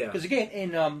Mavericks. Yeah. Because again,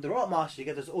 in the Robot Master,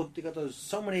 you got those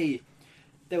so many.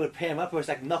 They would pair him up, where it's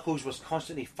like Knuckles was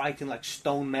constantly fighting like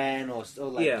Stone Man or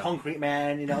like Concrete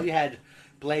Man. You had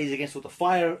Blaze against all the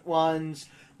fire ones.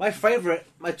 My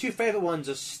two favorite ones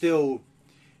are still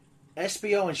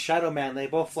SBO and Shadow Man. They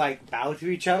both like bow to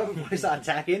each other before they start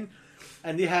attacking.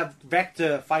 And you have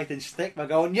Vector fighting Stigma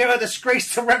going, "You're a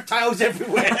disgrace to reptiles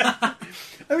everywhere." I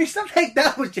mean, stuff like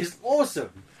that was just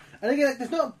awesome. And again,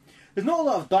 there's not a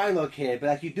lot of dialogue here, but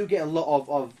like you do get a lot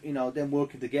of them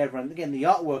working together. And again, the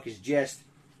artwork is just.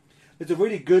 It's a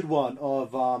really good one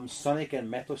of Sonic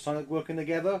and Metal Sonic working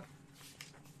together.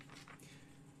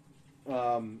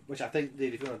 Which I think,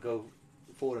 if you want to go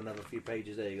forward another few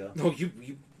pages, there you go. No,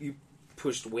 you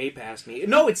pushed way past me.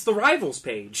 No, it's the Rivals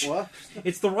page. What?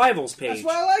 It's the Rivals page. That's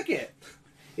why I like it.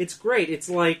 It's great. It's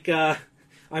like, I'm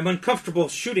uncomfortable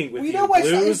shooting with you,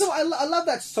 Blues. I love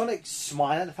that Sonic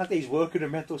smile, the fact that he's working with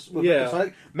Metal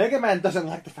Sonic. Mega Man doesn't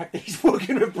like the fact that he's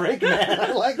working with Breakman.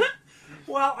 I like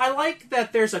Well, I like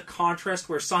that there's a contrast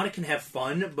where Sonic can have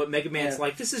fun, but Mega Man's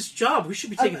like, this is job. We should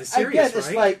be taking this serious,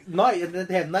 it's like Knight, and then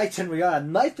they have Knight and Rihanna.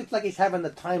 Knight looks like he's having the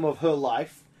time of her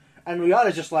life, and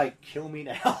Rihanna's just like, kill me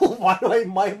now. Why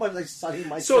am I sunning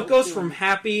myself? So it goes from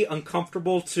happy,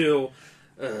 uncomfortable to,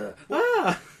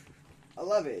 I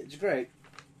love it. It's great.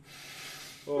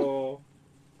 Oh.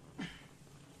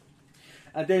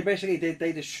 And they basically,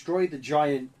 they destroy the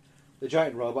giant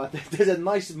robot. There's a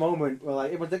nice moment where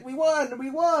like everyone's like, we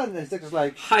won! And it's just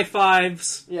like high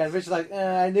fives. Yeah, and Richard's like,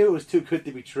 I knew it was too good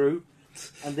to be true.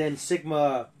 And then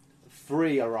Sigma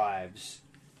 3 arrives.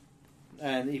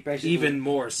 And he basically even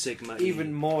more Sigma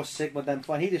than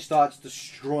fun. He just starts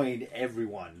destroying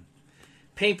everyone.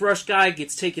 Paintbrush guy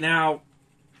gets taken out.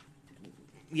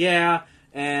 Yeah,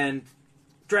 and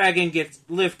Dragon gets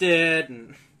lifted,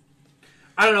 and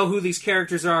I don't know who these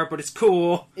characters are, but it's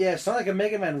cool. Yeah, Sonic and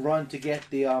Mega Man run to get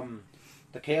the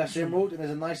Chaos Emerald, and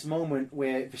there's a nice moment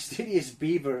where Fastidious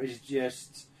Beaver is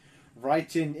just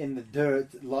writing in the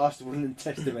dirt, Last Will and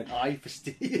Testament, I,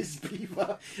 Fastidious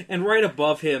Beaver. And right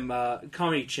above him,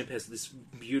 Comedy Chimp has this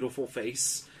beautiful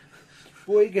face.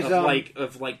 Boy, because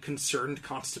of concerned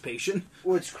constipation.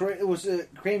 Well,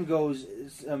 Cream goes,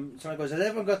 Sonic goes, has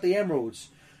everyone got the emeralds?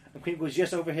 And Queen goes,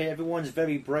 yes, over here, everyone's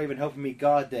very brave and helping me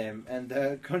guard them.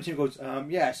 And Continue goes,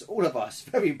 yes, all of us,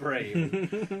 very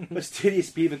brave. But Studious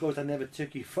Beaver goes, I never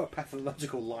took you for a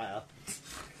pathological liar.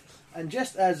 And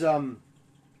just as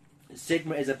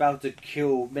Sigma is about to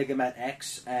kill Mega Man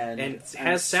X and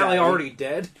has Sally already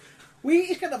dead?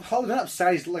 He's kind of holding up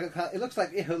Sally's, it looks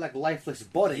like her lifeless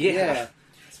body. Yeah.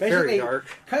 It's very dark.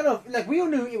 Kind of, we all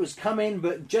knew it was coming,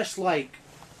 but just like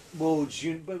Worlds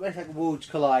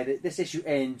collide, this issue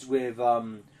ends with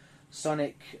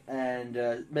Sonic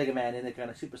and Mega Man in the kind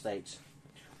of super states.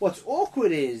 What's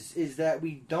awkward is that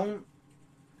we don't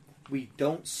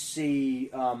see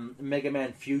Mega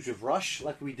Man fuse with Rush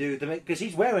like we do, because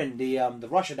he's wearing the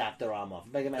Rush adapter armor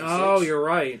from Mega Man 6. Oh, you're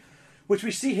right. Which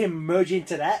we see him merge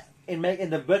into that in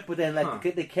the book, but then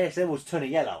the cast symbols turn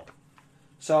yellow.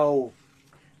 So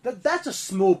that's a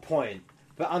small point,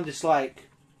 but I'm just like,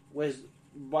 why is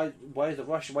the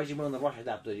Rush? Why is he wearing the Rush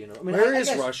adapter? You know, I mean, Where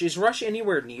is Rush? Is Rush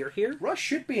anywhere near here? Rush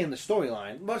should be in the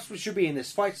storyline. Rush should be in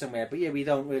this fight somewhere, but yeah, we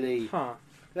don't really. I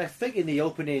think in the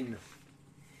opening.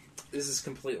 This is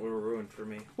completely ruined for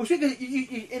me. Well, because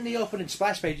you, in the opening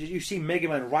splash pages, you see Mega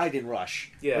Man riding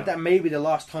Rush. Yeah. But that may be the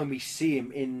last time we see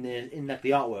him in the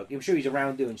artwork. I'm sure he's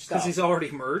around doing stuff. Because he's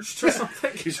already merged or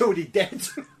something? He's already dead.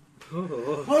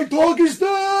 My dog is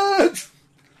dead!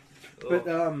 But,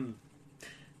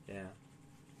 yeah.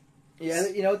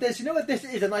 Yeah,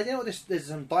 there's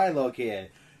some dialogue here,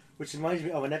 which reminds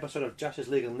me of an episode of Justice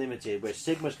League Unlimited, where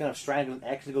Sigma's kind of strangling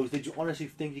X and goes, did you honestly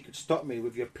think you could stop me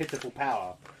with your pitiful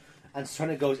power? And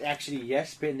Sonic goes, actually,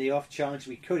 yes, but in the off chance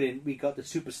we couldn't, we got the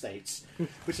super states.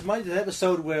 Which reminds me of an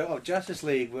episode of Justice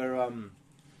League where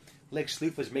Lex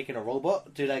Luthor's making a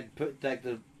robot to put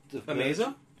the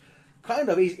Amazo? Kind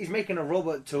of. He's making a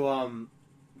robot to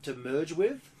merge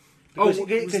with. Was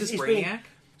this Brainiac?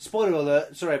 Spoiler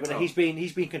alert! Sorry, but he's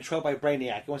being controlled by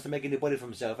Brainiac. He wants to make a new body for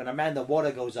himself, and Amanda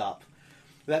Water goes up.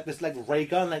 This ray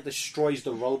gun destroys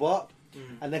the robot.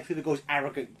 And then Cleaver goes,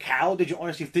 arrogant cow, did you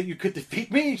honestly think you could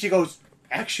defeat me? And she goes,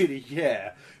 actually,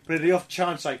 yeah. But in the off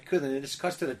chance I could, and it just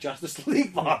cuts to the Justice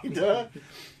League behind her.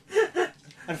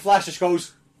 And Flash just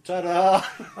goes, ta-da!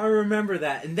 I remember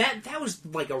that. And that was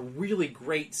like a really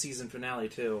great season finale,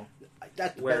 too.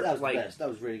 That was the best. That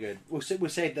was really good. We'll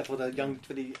save that for the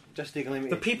Justice League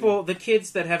Unlimited. The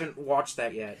kids that haven't watched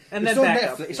that yet. And it's then on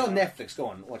Netflix. It's on Netflix. Go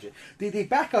on, watch it. The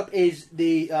backup is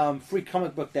the Free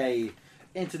Comic Book Day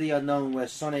Into the Unknown, where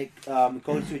Sonic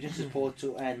goes to a Genesis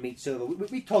portal and meets Silver.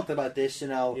 We talked about this, in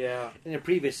a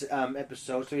previous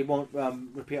episode, so we won't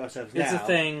repeat ourselves now. It's a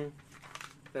thing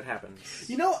that happens.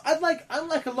 You know, unlike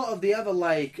a lot of the other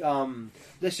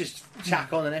let's just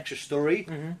tack on an extra story.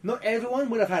 Mm-hmm. Not everyone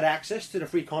would have had access to the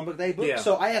Free Comic Book Day book,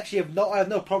 so I actually have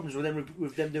no problems with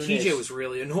them doing this. TJ was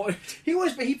really annoyed. He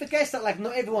was, but he forgets that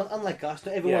not everyone, unlike us,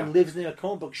 not everyone lives near a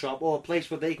comic book shop or a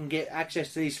place where they can get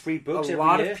access to these free books. A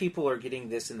lot of people are getting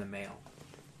this in the mail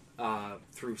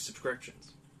through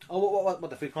subscriptions. Oh, what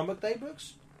the Free Comic Book Day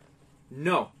books?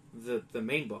 No, the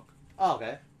main book. Oh,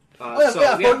 okay. So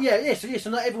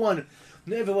not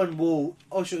everyone will.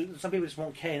 Also, some people just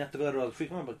won't care enough to go to a Free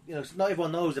Comic Book. Not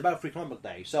everyone knows about Free Comic Book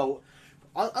Day. So,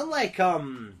 unlike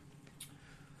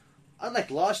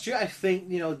last year, I think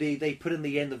they put in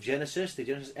the end of Genesis, the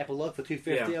Genesis epilogue for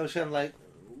 250. I was kind of like,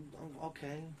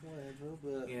 okay, whatever.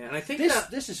 But and I think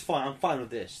this is fine. I'm fine with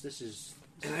this. This is.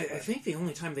 And I think the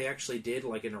only time they actually did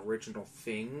an original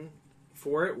thing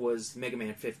for it was Mega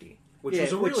Man 50, which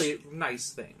was a really nice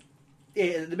thing.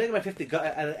 Yeah, the Mega Man 50 got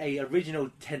a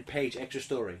original 10-page extra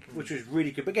story, which was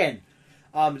really good. But again,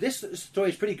 this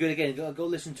story is pretty good. Again, go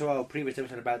listen to our previous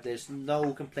episode about this.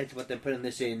 No complaints about them putting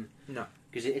this in. No.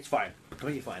 Because it's fine.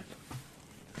 Completely fine.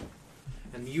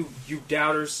 And you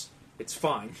doubters, it's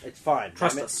fine. It's fine.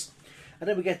 Trust us. And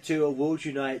then we get to World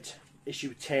Unite,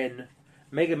 issue 10,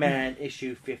 Mega Man,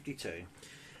 issue 52.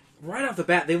 Right off the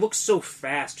bat, they look so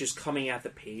fast just coming at the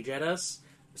page at us.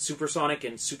 Super Sonic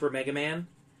and Super Mega Man.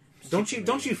 Don't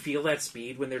you feel that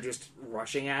speed when they're just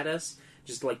rushing at us?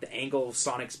 Just like the angle of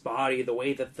Sonic's body, the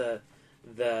way that the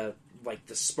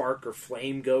spark or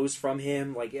flame goes from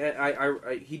him.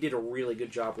 He did a really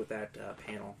good job with that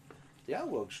panel. The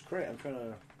artwork's great. I'm trying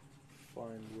to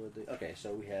find okay,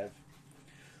 so we have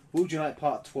World Unite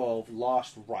Part 12,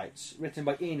 Last Rites. Written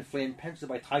by Ian Flynn, penciled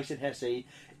by Tyson Hesse,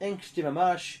 inks Jim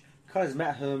Amash, colours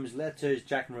Matt Holmes, letters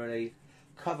Jack Murray,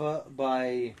 cover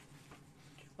by...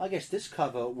 I guess this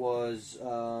cover was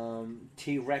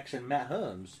T-Rex and Matt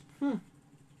Holmes. You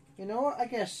know what? I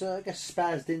guess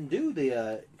Spaz didn't do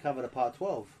the cover to Part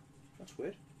 12. That's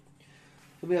weird.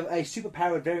 Then we have a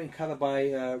super-powered variant cover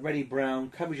by Reddy Brown,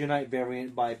 Coverage Unite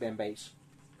variant by Ben Bates.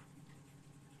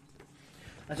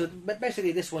 And so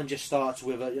basically, this one just starts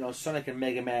with Sonic and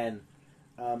Mega Man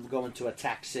going to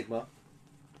attack Sigma,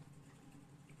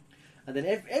 and then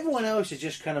everyone else has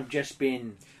just kind of just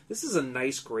been. This is a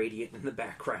nice gradient in the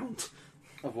background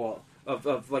Of what?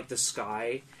 of like the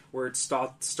sky, where it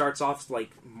starts off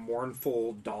like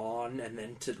mournful dawn and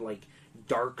then to like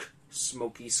dark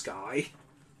smoky sky.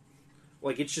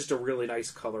 Like, it's just a really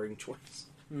nice coloring choice.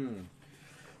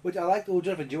 Which I like. Well,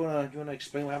 Jonathan, do you want to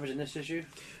explain what happens in this issue?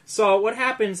 So what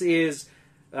happens is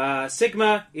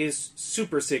Sigma is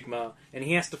Super Sigma, and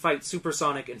he has to fight Super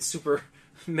Sonic and Super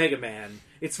Mega Man.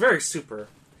 It's very super.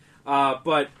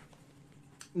 But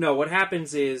no, what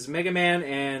happens is Mega Man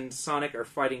and Sonic are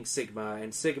fighting Sigma,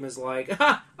 and Sigma's like,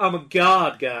 "Ha! I'm a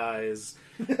god, guys!"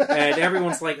 And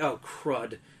everyone's like, "Oh,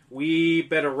 crud. We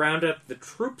better round up the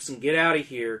troops and get out of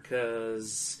here,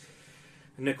 because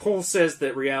Nicole says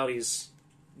that reality's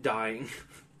dying."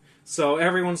 So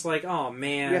everyone's like, "Oh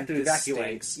man, We have to this evacuate."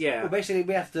 stinks." Yeah. Well, basically,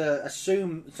 we have to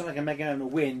assume Sonic and Mega Man will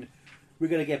win. We're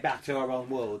going to get back to our own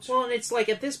worlds. Well, and it's like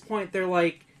at this point they're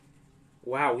like,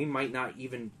 "Wow, we might not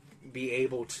even be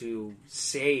able to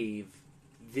save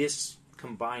this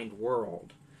combined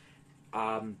world."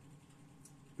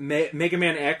 Mega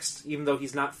Man X, even though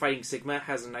he's not fighting Sigma,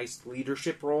 has a nice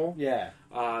leadership role. Yeah.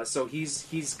 So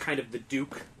he's kind of the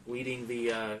Duke leading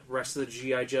the rest of the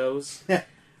G.I. Joes.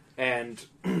 And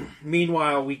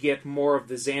meanwhile, we get more of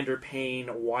the Xander Payne,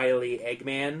 Wily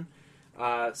Eggman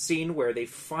scene where they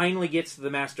finally get to the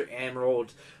Master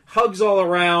Emerald. Hugs all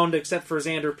around except for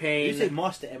Xander Payne. Did you say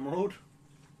Master Emerald?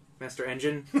 Master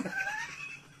Engine.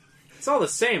 It's all the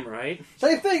same, right?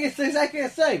 Same thing. It's exactly the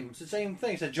same. It's the same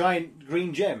thing. It's a giant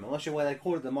green gem. I'm not sure why they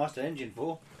called it the Master Engine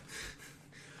for.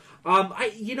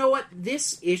 You know what?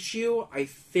 This issue, I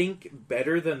think,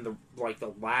 better than the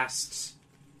last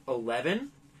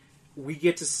 11. We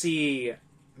get to see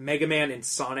Mega Man and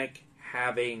Sonic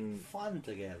having Fun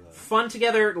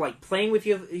together, like playing with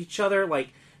each other.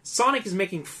 Like Sonic is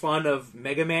making fun of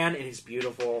Mega Man, and he's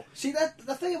beautiful. See,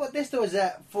 the thing about this though is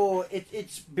that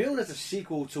it's billed as a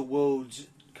sequel to Worlds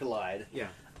Collide. Yeah.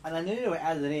 And I knew they were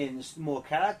adding in more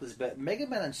characters, but Mega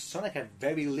Man and Sonic have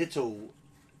very little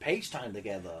page time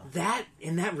together. That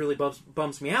really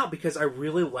bums me out, because I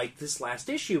really like this last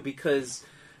issue, because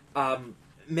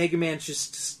Mega Man's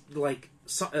just like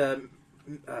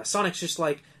Sonic's just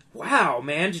like, "Wow,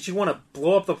 man, did you want to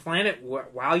blow up the planet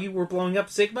while you were blowing up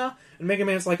Sigma?" And Mega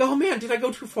Man's like, "Oh man, did I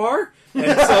go too far?"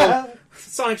 And so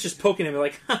Sonic's just poking him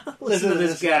like, "Listen to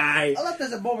this guy." I love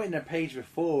there's a moment in the page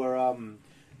before where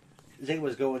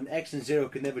Sigma's going, "X and Zero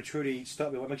could never truly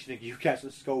stop me. What makes you think you cats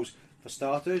goes for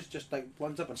starters?" Just like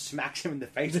runs up and smacks him in the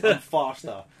face. "I'm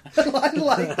faster." I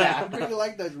like that. I really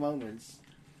like those moments.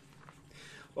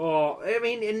 Oh, I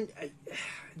mean, and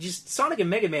just Sonic and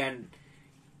Mega Man,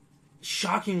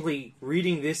 shockingly,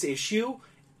 reading this issue,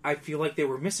 I feel like they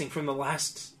were missing from the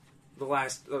last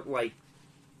like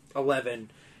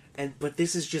 11, but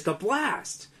this is just a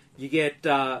blast. You get,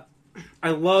 I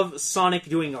love Sonic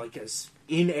doing like a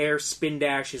in-air spin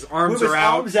dash. His arms are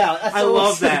out. I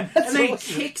love that. And then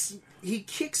he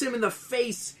kicks him in the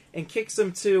face and kicks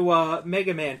him to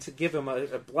Mega Man to give him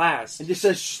a blast. And just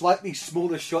a slightly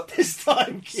smaller shot this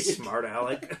time, kid. Smart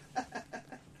Alec.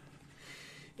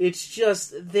 It's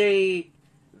just they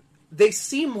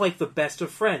seem like the best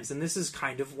of friends, and this is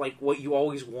kind of like what you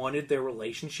always wanted their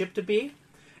relationship to be.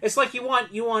 It's like you want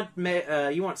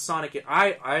Sonic.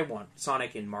 I want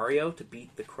Sonic and Mario to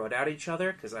beat the crud out of each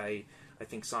other, because I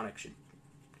think Sonic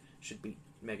should beat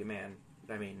Mega Man.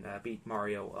 Beat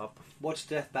Mario up. Watch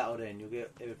Death Battle then. You'll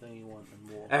get everything you want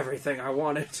and more. Everything I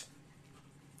wanted.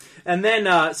 And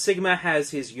then Sigma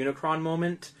has his Unicron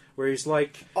moment, where he's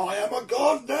like, "I am a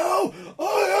god now!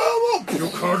 I am a..." "You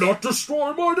cannot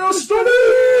destroy my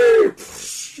destiny!"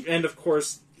 And of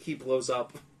course, he blows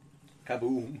up.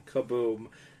 Kaboom. Kaboom.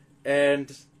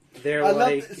 And they're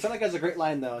like... Sonic has a great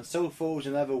line though, "And so falls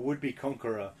another would-be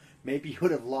conqueror. Maybe he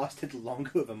would have lasted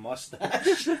longer with a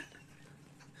mustache."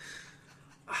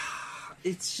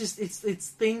 It's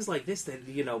things like this that,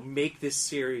 make this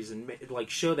series and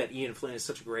show that Ian Flynn is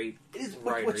such a great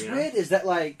writer. What's weird is that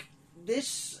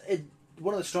this is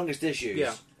one of the strongest issues.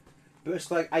 Yeah. But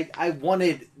it's like I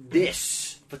wanted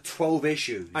this for 12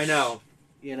 issues. I know.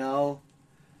 I know.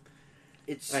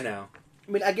 I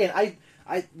mean, again,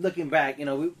 I looking back, we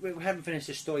haven't finished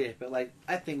this story yet, but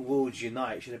I think Worlds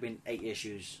Unite should have been 8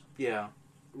 issues. Yeah.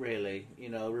 Really,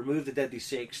 remove the Deadly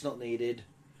Six, not needed.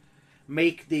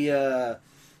 Make the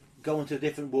go into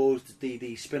different worlds,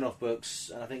 the spin-off books,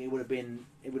 and I think it would have been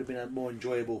a more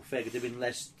enjoyable figure. There'd been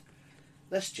less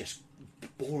just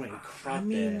boring crap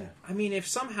there. I mean, if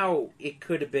somehow it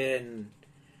could have been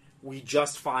we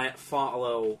just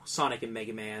follow Sonic and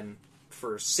Mega Man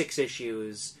for 6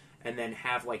 issues, and then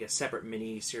have like a separate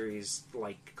mini series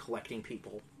like collecting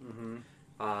people.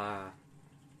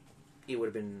 It would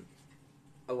have been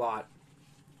a lot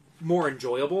more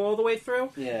enjoyable all the way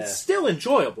through. Yeah. It's still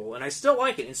enjoyable, and I still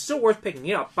like it. It's still worth picking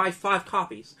it up. Buy 5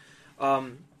 copies.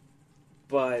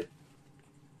 But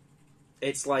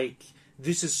it's like,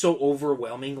 this is so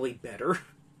overwhelmingly better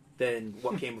than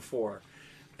what came before.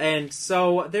 And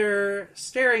so they're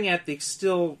staring at the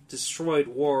still destroyed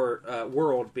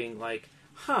world, being like,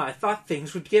 I thought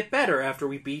things would get better after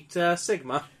we beat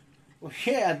Sigma. Well,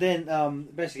 yeah, and then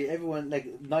basically everyone,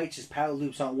 like, Knight's power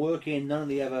loops aren't working, none of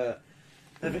the other,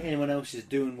 nothing anyone else is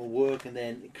doing will work, and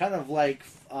then kind of like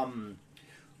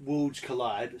worlds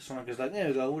collide. Sonic is like, there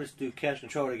we go, we'll just do Chaos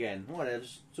Control again. Whatever,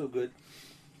 it's all good.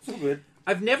 It's all good.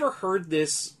 I've never heard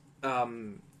this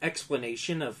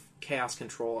explanation of Chaos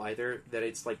Control either, that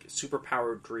it's like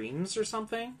superpowered dreams or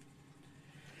something.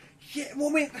 Yeah, well,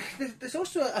 I mean, there's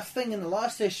also a thing in the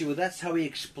last issue where that's how he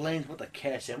explains what the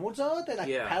Chaos Emeralds are. They're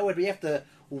like powered, but you have to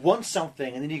want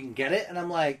something and then you can get it. And I'm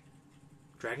like,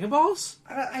 Dragon Balls?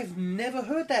 I've never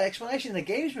heard that explanation in the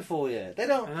games before yet. They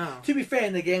don't. I know. To be fair,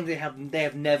 in the games they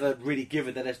have never really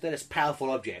given that as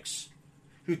powerful objects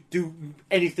who do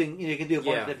anything. You can do a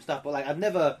bunch of different stuff, but like I've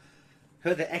never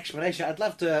heard the explanation. I'd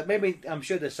love to. Maybe I'm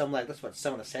sure there's some like that's what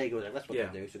some of the Sega was like. That's what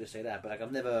they do. So just say that, but like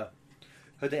I've never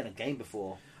heard that in a game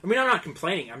before. I mean, I'm not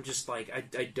complaining. I'm just like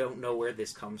I don't know where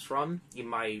this comes from in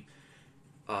my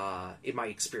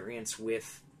experience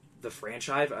with the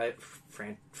franchise.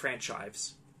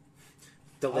 Franchise.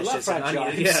 Delicious. I love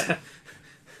franchise. Yeah.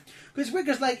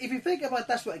 Because like if you think about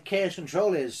that's what Chaos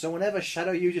Control is. So whenever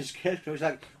Shadow uses Chaos Control, it's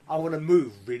like I want to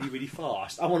move really, really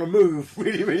fast. I want to move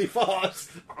really, really fast.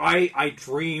 I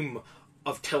dream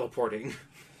of teleporting.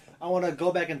 I want to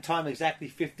go back in time exactly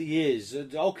 50 years.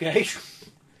 Okay.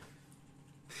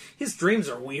 His dreams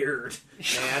are weird.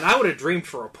 Man, I would have dreamed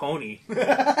for a pony.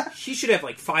 He should have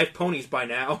like 5 ponies by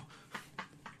now.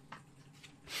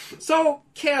 So,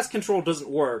 Chaos Control doesn't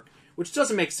work, which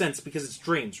doesn't make sense because it's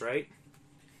dreams, right?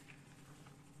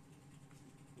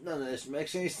 None of this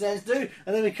makes any sense, dude.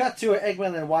 And then we cut to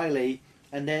Eggman and Wily,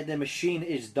 and then the machine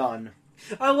is done.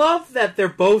 I love that they're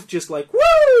both just like,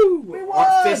 woo! We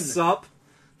won! Fists up.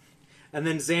 And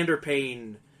then Xander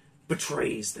Payne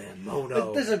betrays them. Oh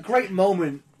no. There's a great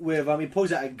moment where he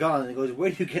pulls out a gun and he goes, where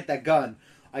did you get that gun?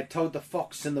 I told the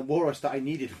Fox and the Walrus that I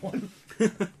needed one.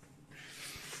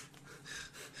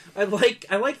 I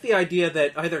like the idea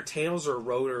that either Tails or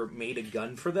Rotor made a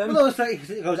gun for them. Well, no, it's like,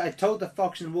 he goes, I told the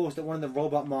Fox and Walrus that one of the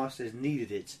robot masters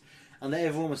needed it. And that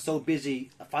everyone was so busy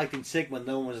fighting Sigma,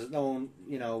 no one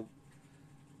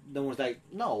was like,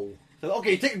 no. So,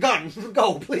 okay, take a gun.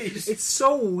 Go, please. It's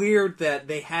so weird that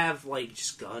they have, like,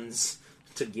 just guns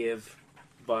to give.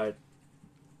 But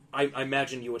I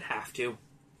imagine you would have to.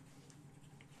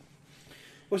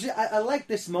 Well, see, I like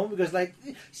this moment because, like,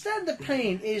 Xander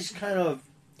Payne is kind of...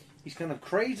 He's kind of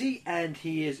crazy and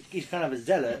he's kind of a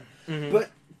zealot. Mm-hmm.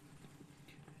 But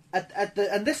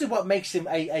and this is what makes him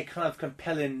a kind of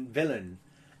compelling villain.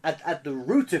 At the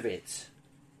root of it,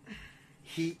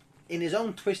 he... In his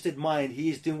own twisted mind, he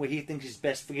is doing what he thinks is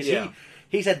best because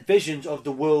he's had visions of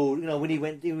the world. You know, when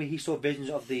he saw visions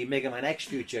of the Mega Man X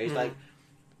future, he's like,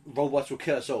 robots will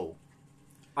kill us all.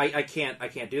 I can't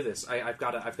do this. I've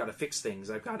got to fix things.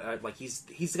 I've got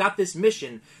he's got this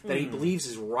mission that he believes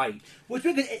is right. Well,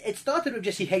 it started with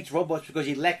just he hates robots because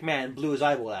he Lek-Man blew his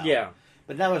eyeball out. Yeah,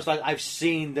 but now it's like I've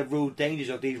seen the real dangers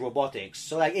of these robotics.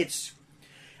 So like it's.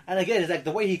 And again, it's like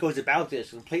the way he goes about this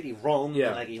is completely wrong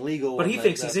and like illegal. But he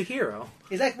thinks he's a hero.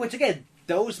 It's like, which again,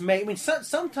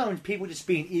 sometimes people just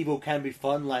being evil can be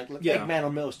fun, like Eggman or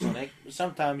Metal Sonic.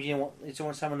 Sometimes you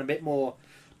want someone a bit more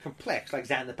complex, like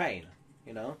Xander Payne.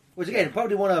 You know, which again,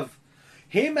 probably one of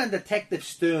him and Detective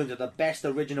Stearns are the best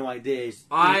original ideas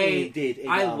he did.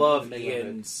 I love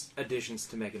Ian's additions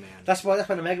to Mega Man. That's why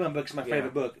the Mega Man book is my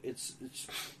favorite book. It's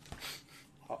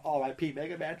R.I.P.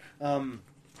 Mega Man.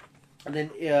 And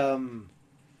then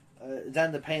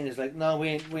Xander Payne is like, no, we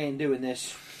ain't doing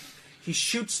this. He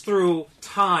shoots through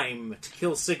time to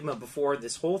kill Sigma before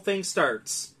this whole thing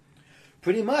starts.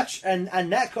 Pretty much, and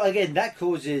that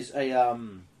causes a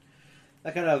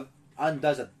that kind of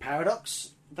undoes a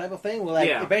paradox type of thing.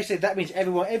 Well, basically that means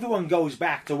everyone goes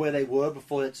back to where they were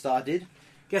before it started.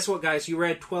 Guess what, guys? You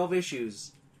read 12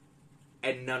 issues.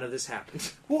 And none of this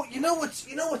happened. Well, you know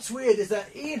what's weird is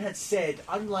that Ian had said,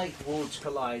 unlike Worlds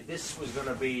Collide, this was going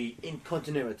to be in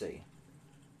continuity.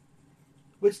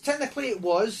 Which technically it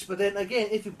was, but then again,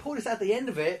 if you pull this at the end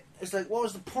of it, it's like, what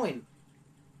was the point?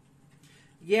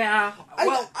 Yeah.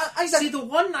 Well, see, the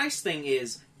one nice thing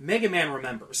is Mega Man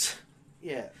remembers.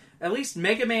 Yeah. At least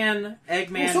Mega Man,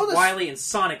 Eggman, Well, so Wily, and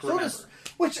Sonic remember.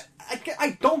 Which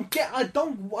I don't get. I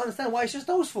don't understand why it's just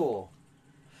those four.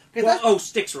 Well,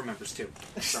 Styx remembers too.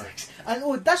 Sorry.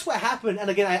 And that's what happened. And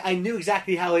again, I knew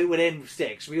exactly how it would end with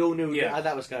Styx. We all knew how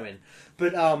that was coming.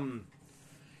 But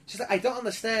just like, I don't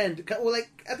understand. Well, like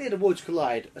at the end of Worlds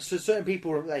Collide, so certain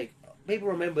people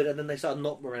remembered, and then they started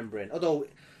not remembering. Although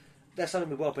that's something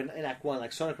we brought up in Act 1.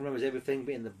 Like Sonic remembers everything,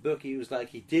 but in the book he was like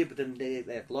he did, but then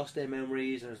they lost their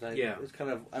memories, and it's like it's kind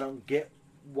of I don't get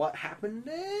what happened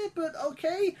there, but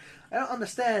okay. I don't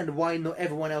understand why not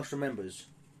everyone else remembers.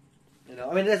 You know,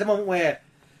 I mean, there's a moment where,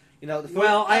 you know,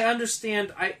 I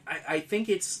understand. I think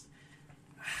it's.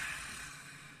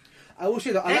 I will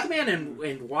say that Eggman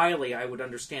and Wily, I would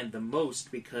understand the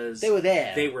most because they were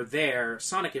there. They were there.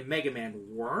 Sonic and Mega Man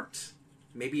weren't.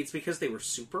 Maybe it's because they were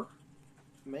super.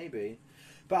 Maybe,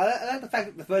 but I like the fact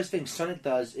that the first thing Sonic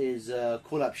does is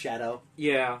call up Shadow.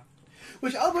 Yeah,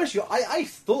 which I'll be honest with you, I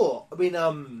thought. I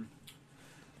mean,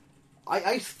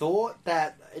 I thought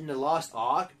that in the last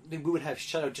arc we would have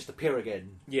Shadow just appear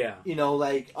again. Yeah. You know,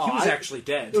 like... he was actually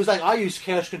dead. It was like, I used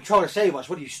Chaos Control to save us.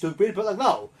 What are you, stupid? But like,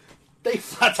 no. They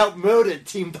flat out murdered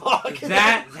Team Dark.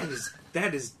 That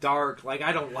is dark. Like,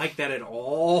 I don't like that at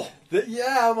all.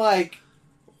 I'm like...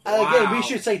 And again, we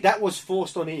should say that was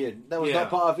forced on Ian. That was not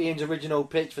part of Ian's original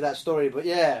pitch for that story. But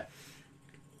yeah...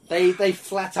 They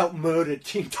flat out murdered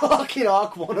Team Dark in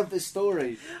Arc 1 of this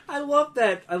story. I love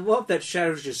that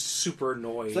Shadow's just super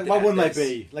annoyed. It's like, why wouldn't I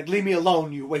be? Like, leave me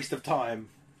alone, you waste of time.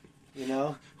 You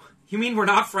know? You mean we're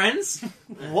not friends?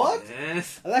 What?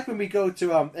 I like when we go to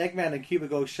Eggman and Cuba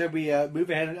go, should we move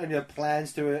ahead on your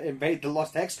plans to invade the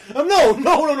Lost Hex? No,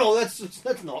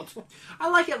 that's not. I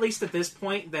like at least at this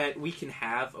point that we can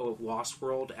have a Lost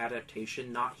World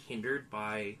adaptation not hindered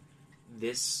by...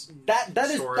 this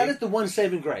story. That is the one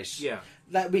saving grace. Yeah.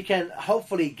 That we can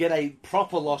hopefully get a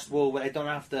proper Lost World where they don't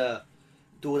have to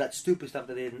do all that stupid stuff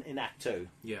they did in Act 2.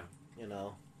 Yeah. You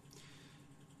know?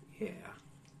 Yeah.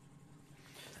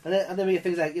 And then we get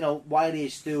things like, you know, Wily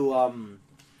is still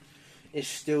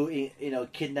you know,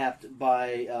 kidnapped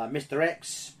by Mr.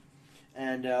 X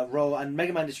and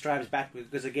Mega Man just drives back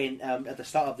because again, at the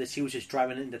start of this he was just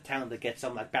driving into town to get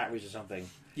some like batteries or something.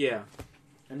 Yeah.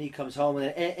 And he comes home, and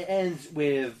it ends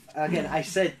with... Again, I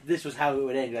said this was how it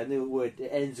would end. I knew it would. It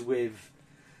ends with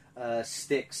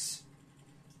Styx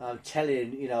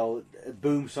telling, you know,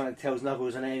 Boom Sonic tells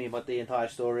Knuckles and Amy about the entire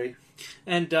story.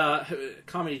 And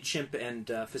Comedy Chimp and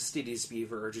Fastidious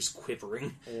Beaver are just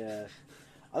quivering. Yeah.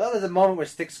 I thought there's a moment where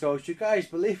Styx goes, you guys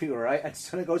believe me, right? And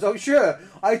Sonic goes, oh, sure.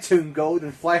 I tune gold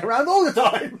and fly around all the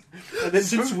time. And then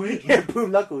Since when? Yeah,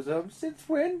 Boom Knuckles. Since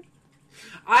when?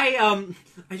 I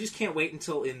just can't wait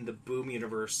until in the Boom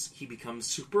universe he becomes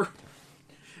super,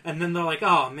 and then they're like,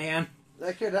 "Oh man,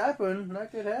 that could happen.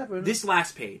 This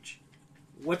last page,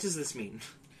 what does this mean?"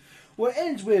 Well, it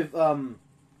ends with and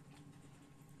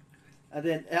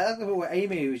then I think where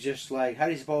Amy was just like, "How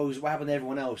do you suppose what happened to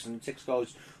everyone else?" And Six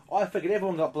goes, "Oh, I figured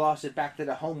everyone got blasted back to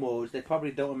their homeworlds. They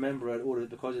probably don't remember it all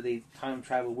because of the time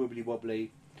travel wibbly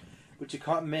wobbly." Which you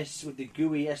can't miss with the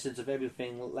gooey essence of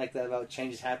everything like that about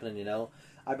changes happening, you know.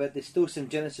 I bet there's still some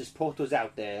Genesis portals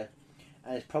out there,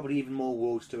 and there's probably even more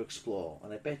worlds to explore.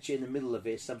 And I bet you in the middle of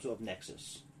it is some sort of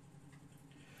nexus.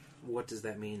 What does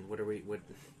that mean?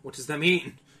 What does that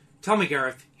mean? Tell me,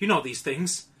 Gareth. You know these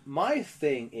things. My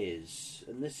thing is,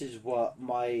 and this is what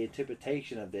my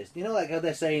interpretation of this, you know, like how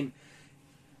they're saying,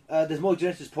 there's more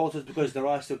Genesis portals because there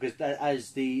are still, because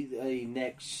as the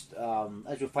next,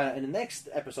 as we'll find out in the next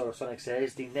episode of Sonic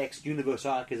Says, the next universe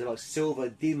arc is about Silver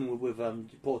dealing with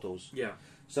portals. Yeah.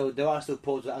 So there are still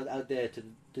portals out there to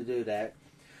do that.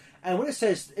 And when it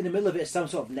says in the middle of it is some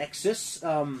sort of nexus,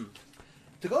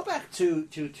 to go back to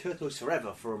Turtles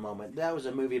Forever for a moment, that was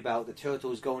a movie about the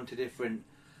turtles going to different,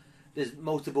 there's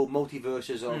multiple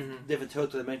multiverses of different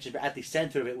turtle dimensions, but at the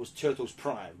center of it was Turtles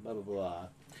Prime, blah, blah, blah.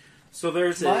 So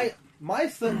there's my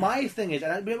thing is,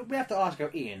 and we have to ask our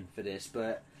Ian for this,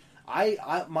 but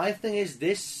my thing is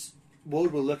this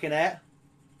world we're looking at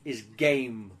is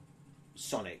game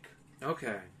Sonic.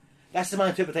 Okay, that's my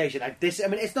interpretation. I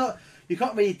mean, it's not, you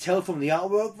can't really tell from the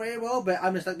artwork very well, but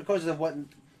I'm just like, because of what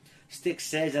Styx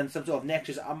says and some sort of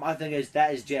nexus, my thing is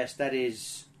that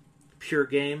is pure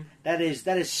game. That is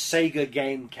Sega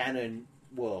game canon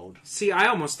world. See, I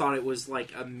almost thought it was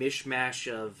like a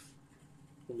mishmash of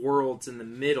worlds in the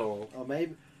middle. Or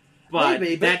maybe. But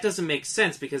that doesn't make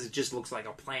sense because it just looks like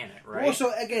a planet, right?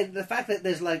 Also, again, the fact that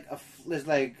there's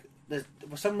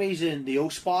for some reason the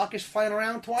Allspark is flying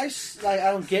around twice. Like,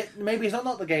 I don't get. Maybe it's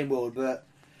not the game world, but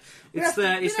It's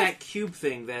that cube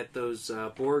thing that those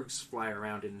Borgs fly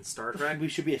around in Star Trek. We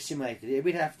should be assimilated here.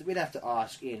 We'd have to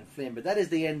ask Ian Flynn, but that is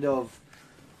the end of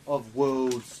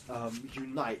Worlds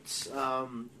Unite.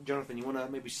 Jonathan, you want to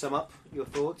maybe sum up your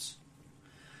thoughts?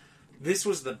 This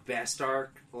was the best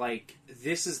arc. Like,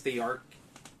 this is the arc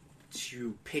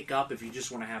to pick up if you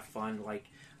just want to have fun. Like,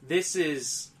 this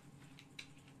is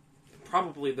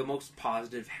probably the most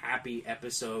positive, happy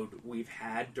episode we've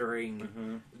had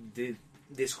during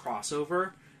this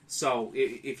crossover. So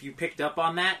if you picked up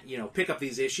on that, pick up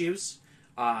these issues.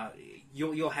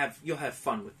 You'll have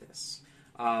fun with this,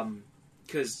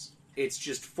 because it's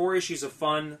just 4 issues of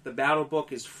fun. The battle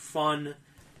book is fun,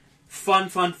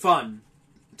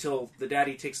 until the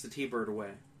daddy takes the T-Bird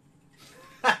away.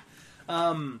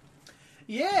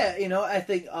 Yeah, I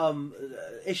think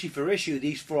issue for issue,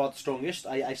 these 4 are the strongest.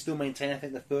 I still maintain I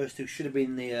think the first 2 should have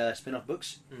been the spin-off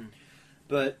books.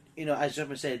 But, as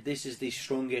Jonathan said, this is the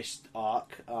strongest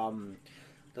arc. I'd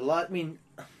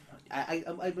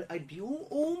be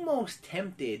almost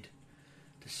tempted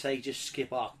to say just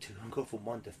skip arc 2 and go from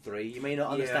 1 to 3. You may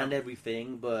not understand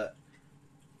everything, but...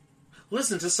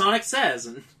 Listen to Sonic Says,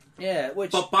 and...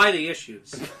 But buy the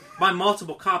issues. Buy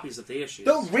multiple copies of the issues.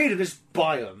 Don't read them, just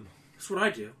buy them. That's what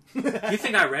I do. You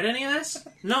think I read any of this?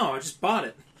 No, I just bought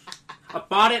it. I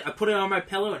bought it, I put it on my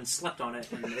pillow, and slept on it,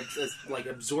 and it's like,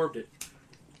 absorbed it.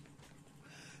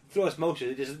 Through osmosis,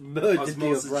 it just merged into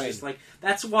your brain. Just like,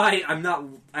 that's why I'm not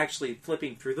actually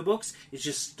flipping through the books. It's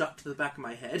just stuck to the back of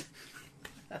my head.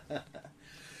 But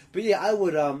yeah, I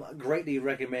would greatly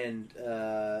recommend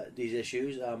these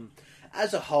issues.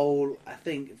 As a whole, I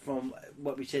think from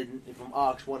what we said from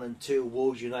arcs 1 and 2,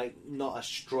 Worlds Unite not as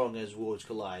strong as Worlds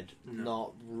Collide.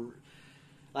 No.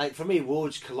 Like for me,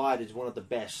 Worlds Collide is one of the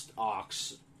best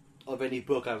arcs of any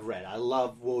book I've read. I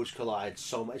love Worlds Collide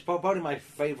so much. It's probably my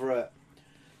favorite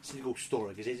single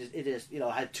story because it is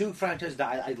had 2 franchises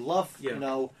that I love,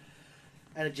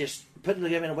 and it just put them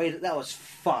together in a way that was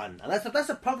fun. And that's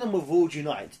the problem with Worlds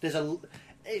Unite. There's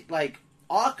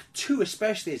Arc 2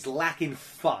 especially is lacking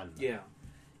fun. Yeah.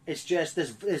 It's just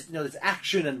there's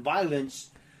action and violence,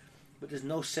 but there's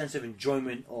no sense of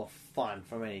enjoyment or fun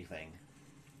from anything,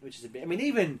 which is a bit. I mean,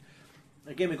 even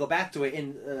again we go back to it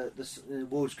in the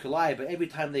Worlds Collide, but every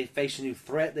time they face a new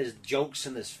threat, there's jokes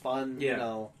and there's fun.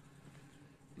 Yeah.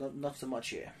 Not so much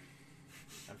here,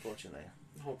 unfortunately.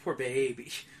 Oh, poor baby.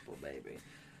 Poor baby.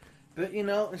 But again,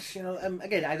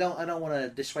 I don't want to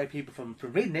dissuade people from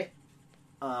reading it.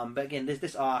 But again,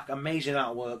 this arc, amazing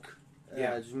artwork.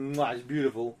 It's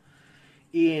beautiful.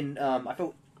 Ian, I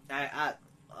felt at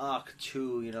arc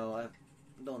 2, I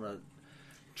don't want to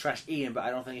trash Ian, but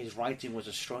I don't think his writing was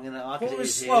as strong in that arc. Well, it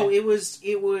was slow. It was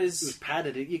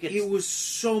padded. It was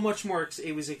so much more.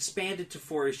 It was expanded to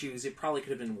 4 issues. It probably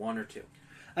could have been 1 or 2.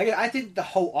 Again, I think the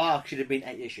whole arc should have been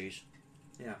 8 issues.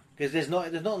 Yeah, because there's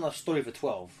not enough story for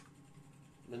 12.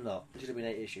 There's not. It should have been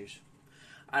 8 issues.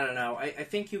 I don't know. I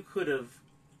think you could have.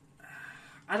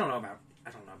 I don't know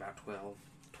about 12.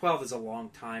 12 is a long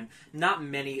time. Not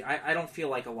many. I don't feel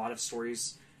like a lot of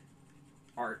stories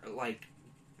are like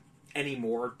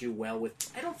anymore do well with.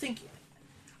 I don't think.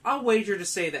 I'll wager to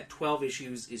say that 12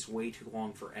 issues is way too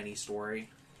long for any story.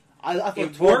 I thought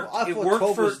it 12, worked. I thought it worked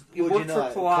 12 for was, it worked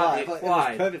for Collide. It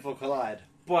was perfect for Collide.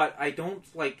 But I don't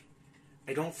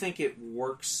think it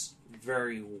works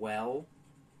very well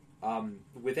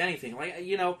with anything. Like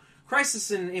Crisis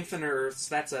in Infinite Earths.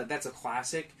 That's a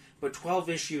classic. But 12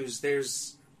 issues.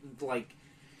 There's a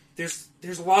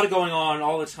lot of going on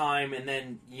all the time, and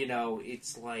then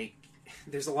it's like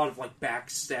there's a lot of like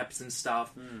back steps and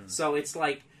stuff. So it's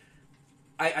like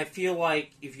I feel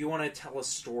like if you want to tell a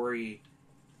story,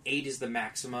 8 is the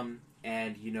maximum,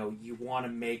 and you want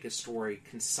to make a story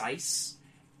concise,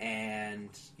 and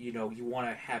you want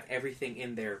to have everything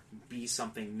in there be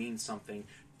something, mean something,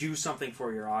 do something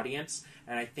for your audience.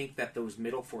 And I think that those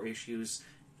middle 4 issues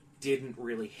didn't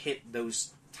really hit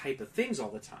those type of things all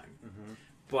the time.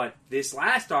 But this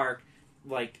last arc,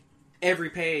 like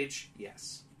every page,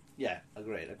 yes. Yeah,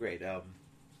 agreed.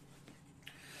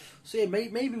 So yeah,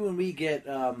 maybe when we get,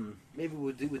 maybe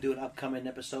we'll do an upcoming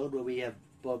episode where we have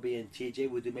Bobby and TJ.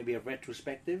 We'll do maybe a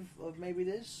retrospective of maybe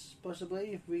this,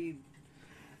 possibly. If we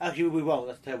actually we won't.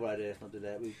 That's a terrible idea. Let's not do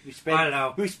that. I don't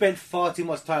know. We spent far too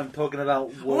much time talking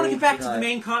about. I want to get back to the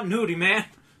main continuity, man.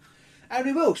 And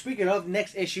we will. Speaking of,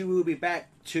 next issue we will be back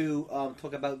to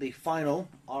talk about the final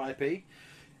RIP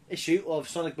issue of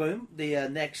Sonic Boom, the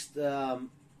next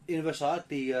Universe arc,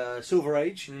 the Silver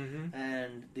Age,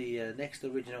 and the next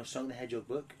original Sonic the Hedgehog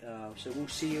book. So we'll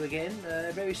see you again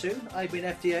very soon. I've been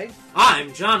FTA.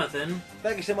 I'm Jonathan.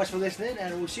 Thank you so much for listening,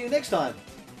 and we'll see you next time.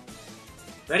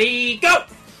 Ready, go!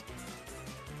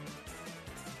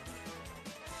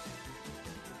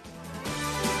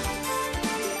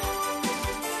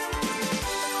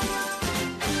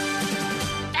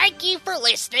 you for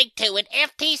listening to an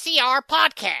FTCR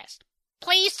podcast.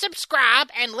 Please subscribe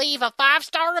and leave a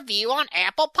 5-star review on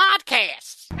Apple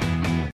Podcasts.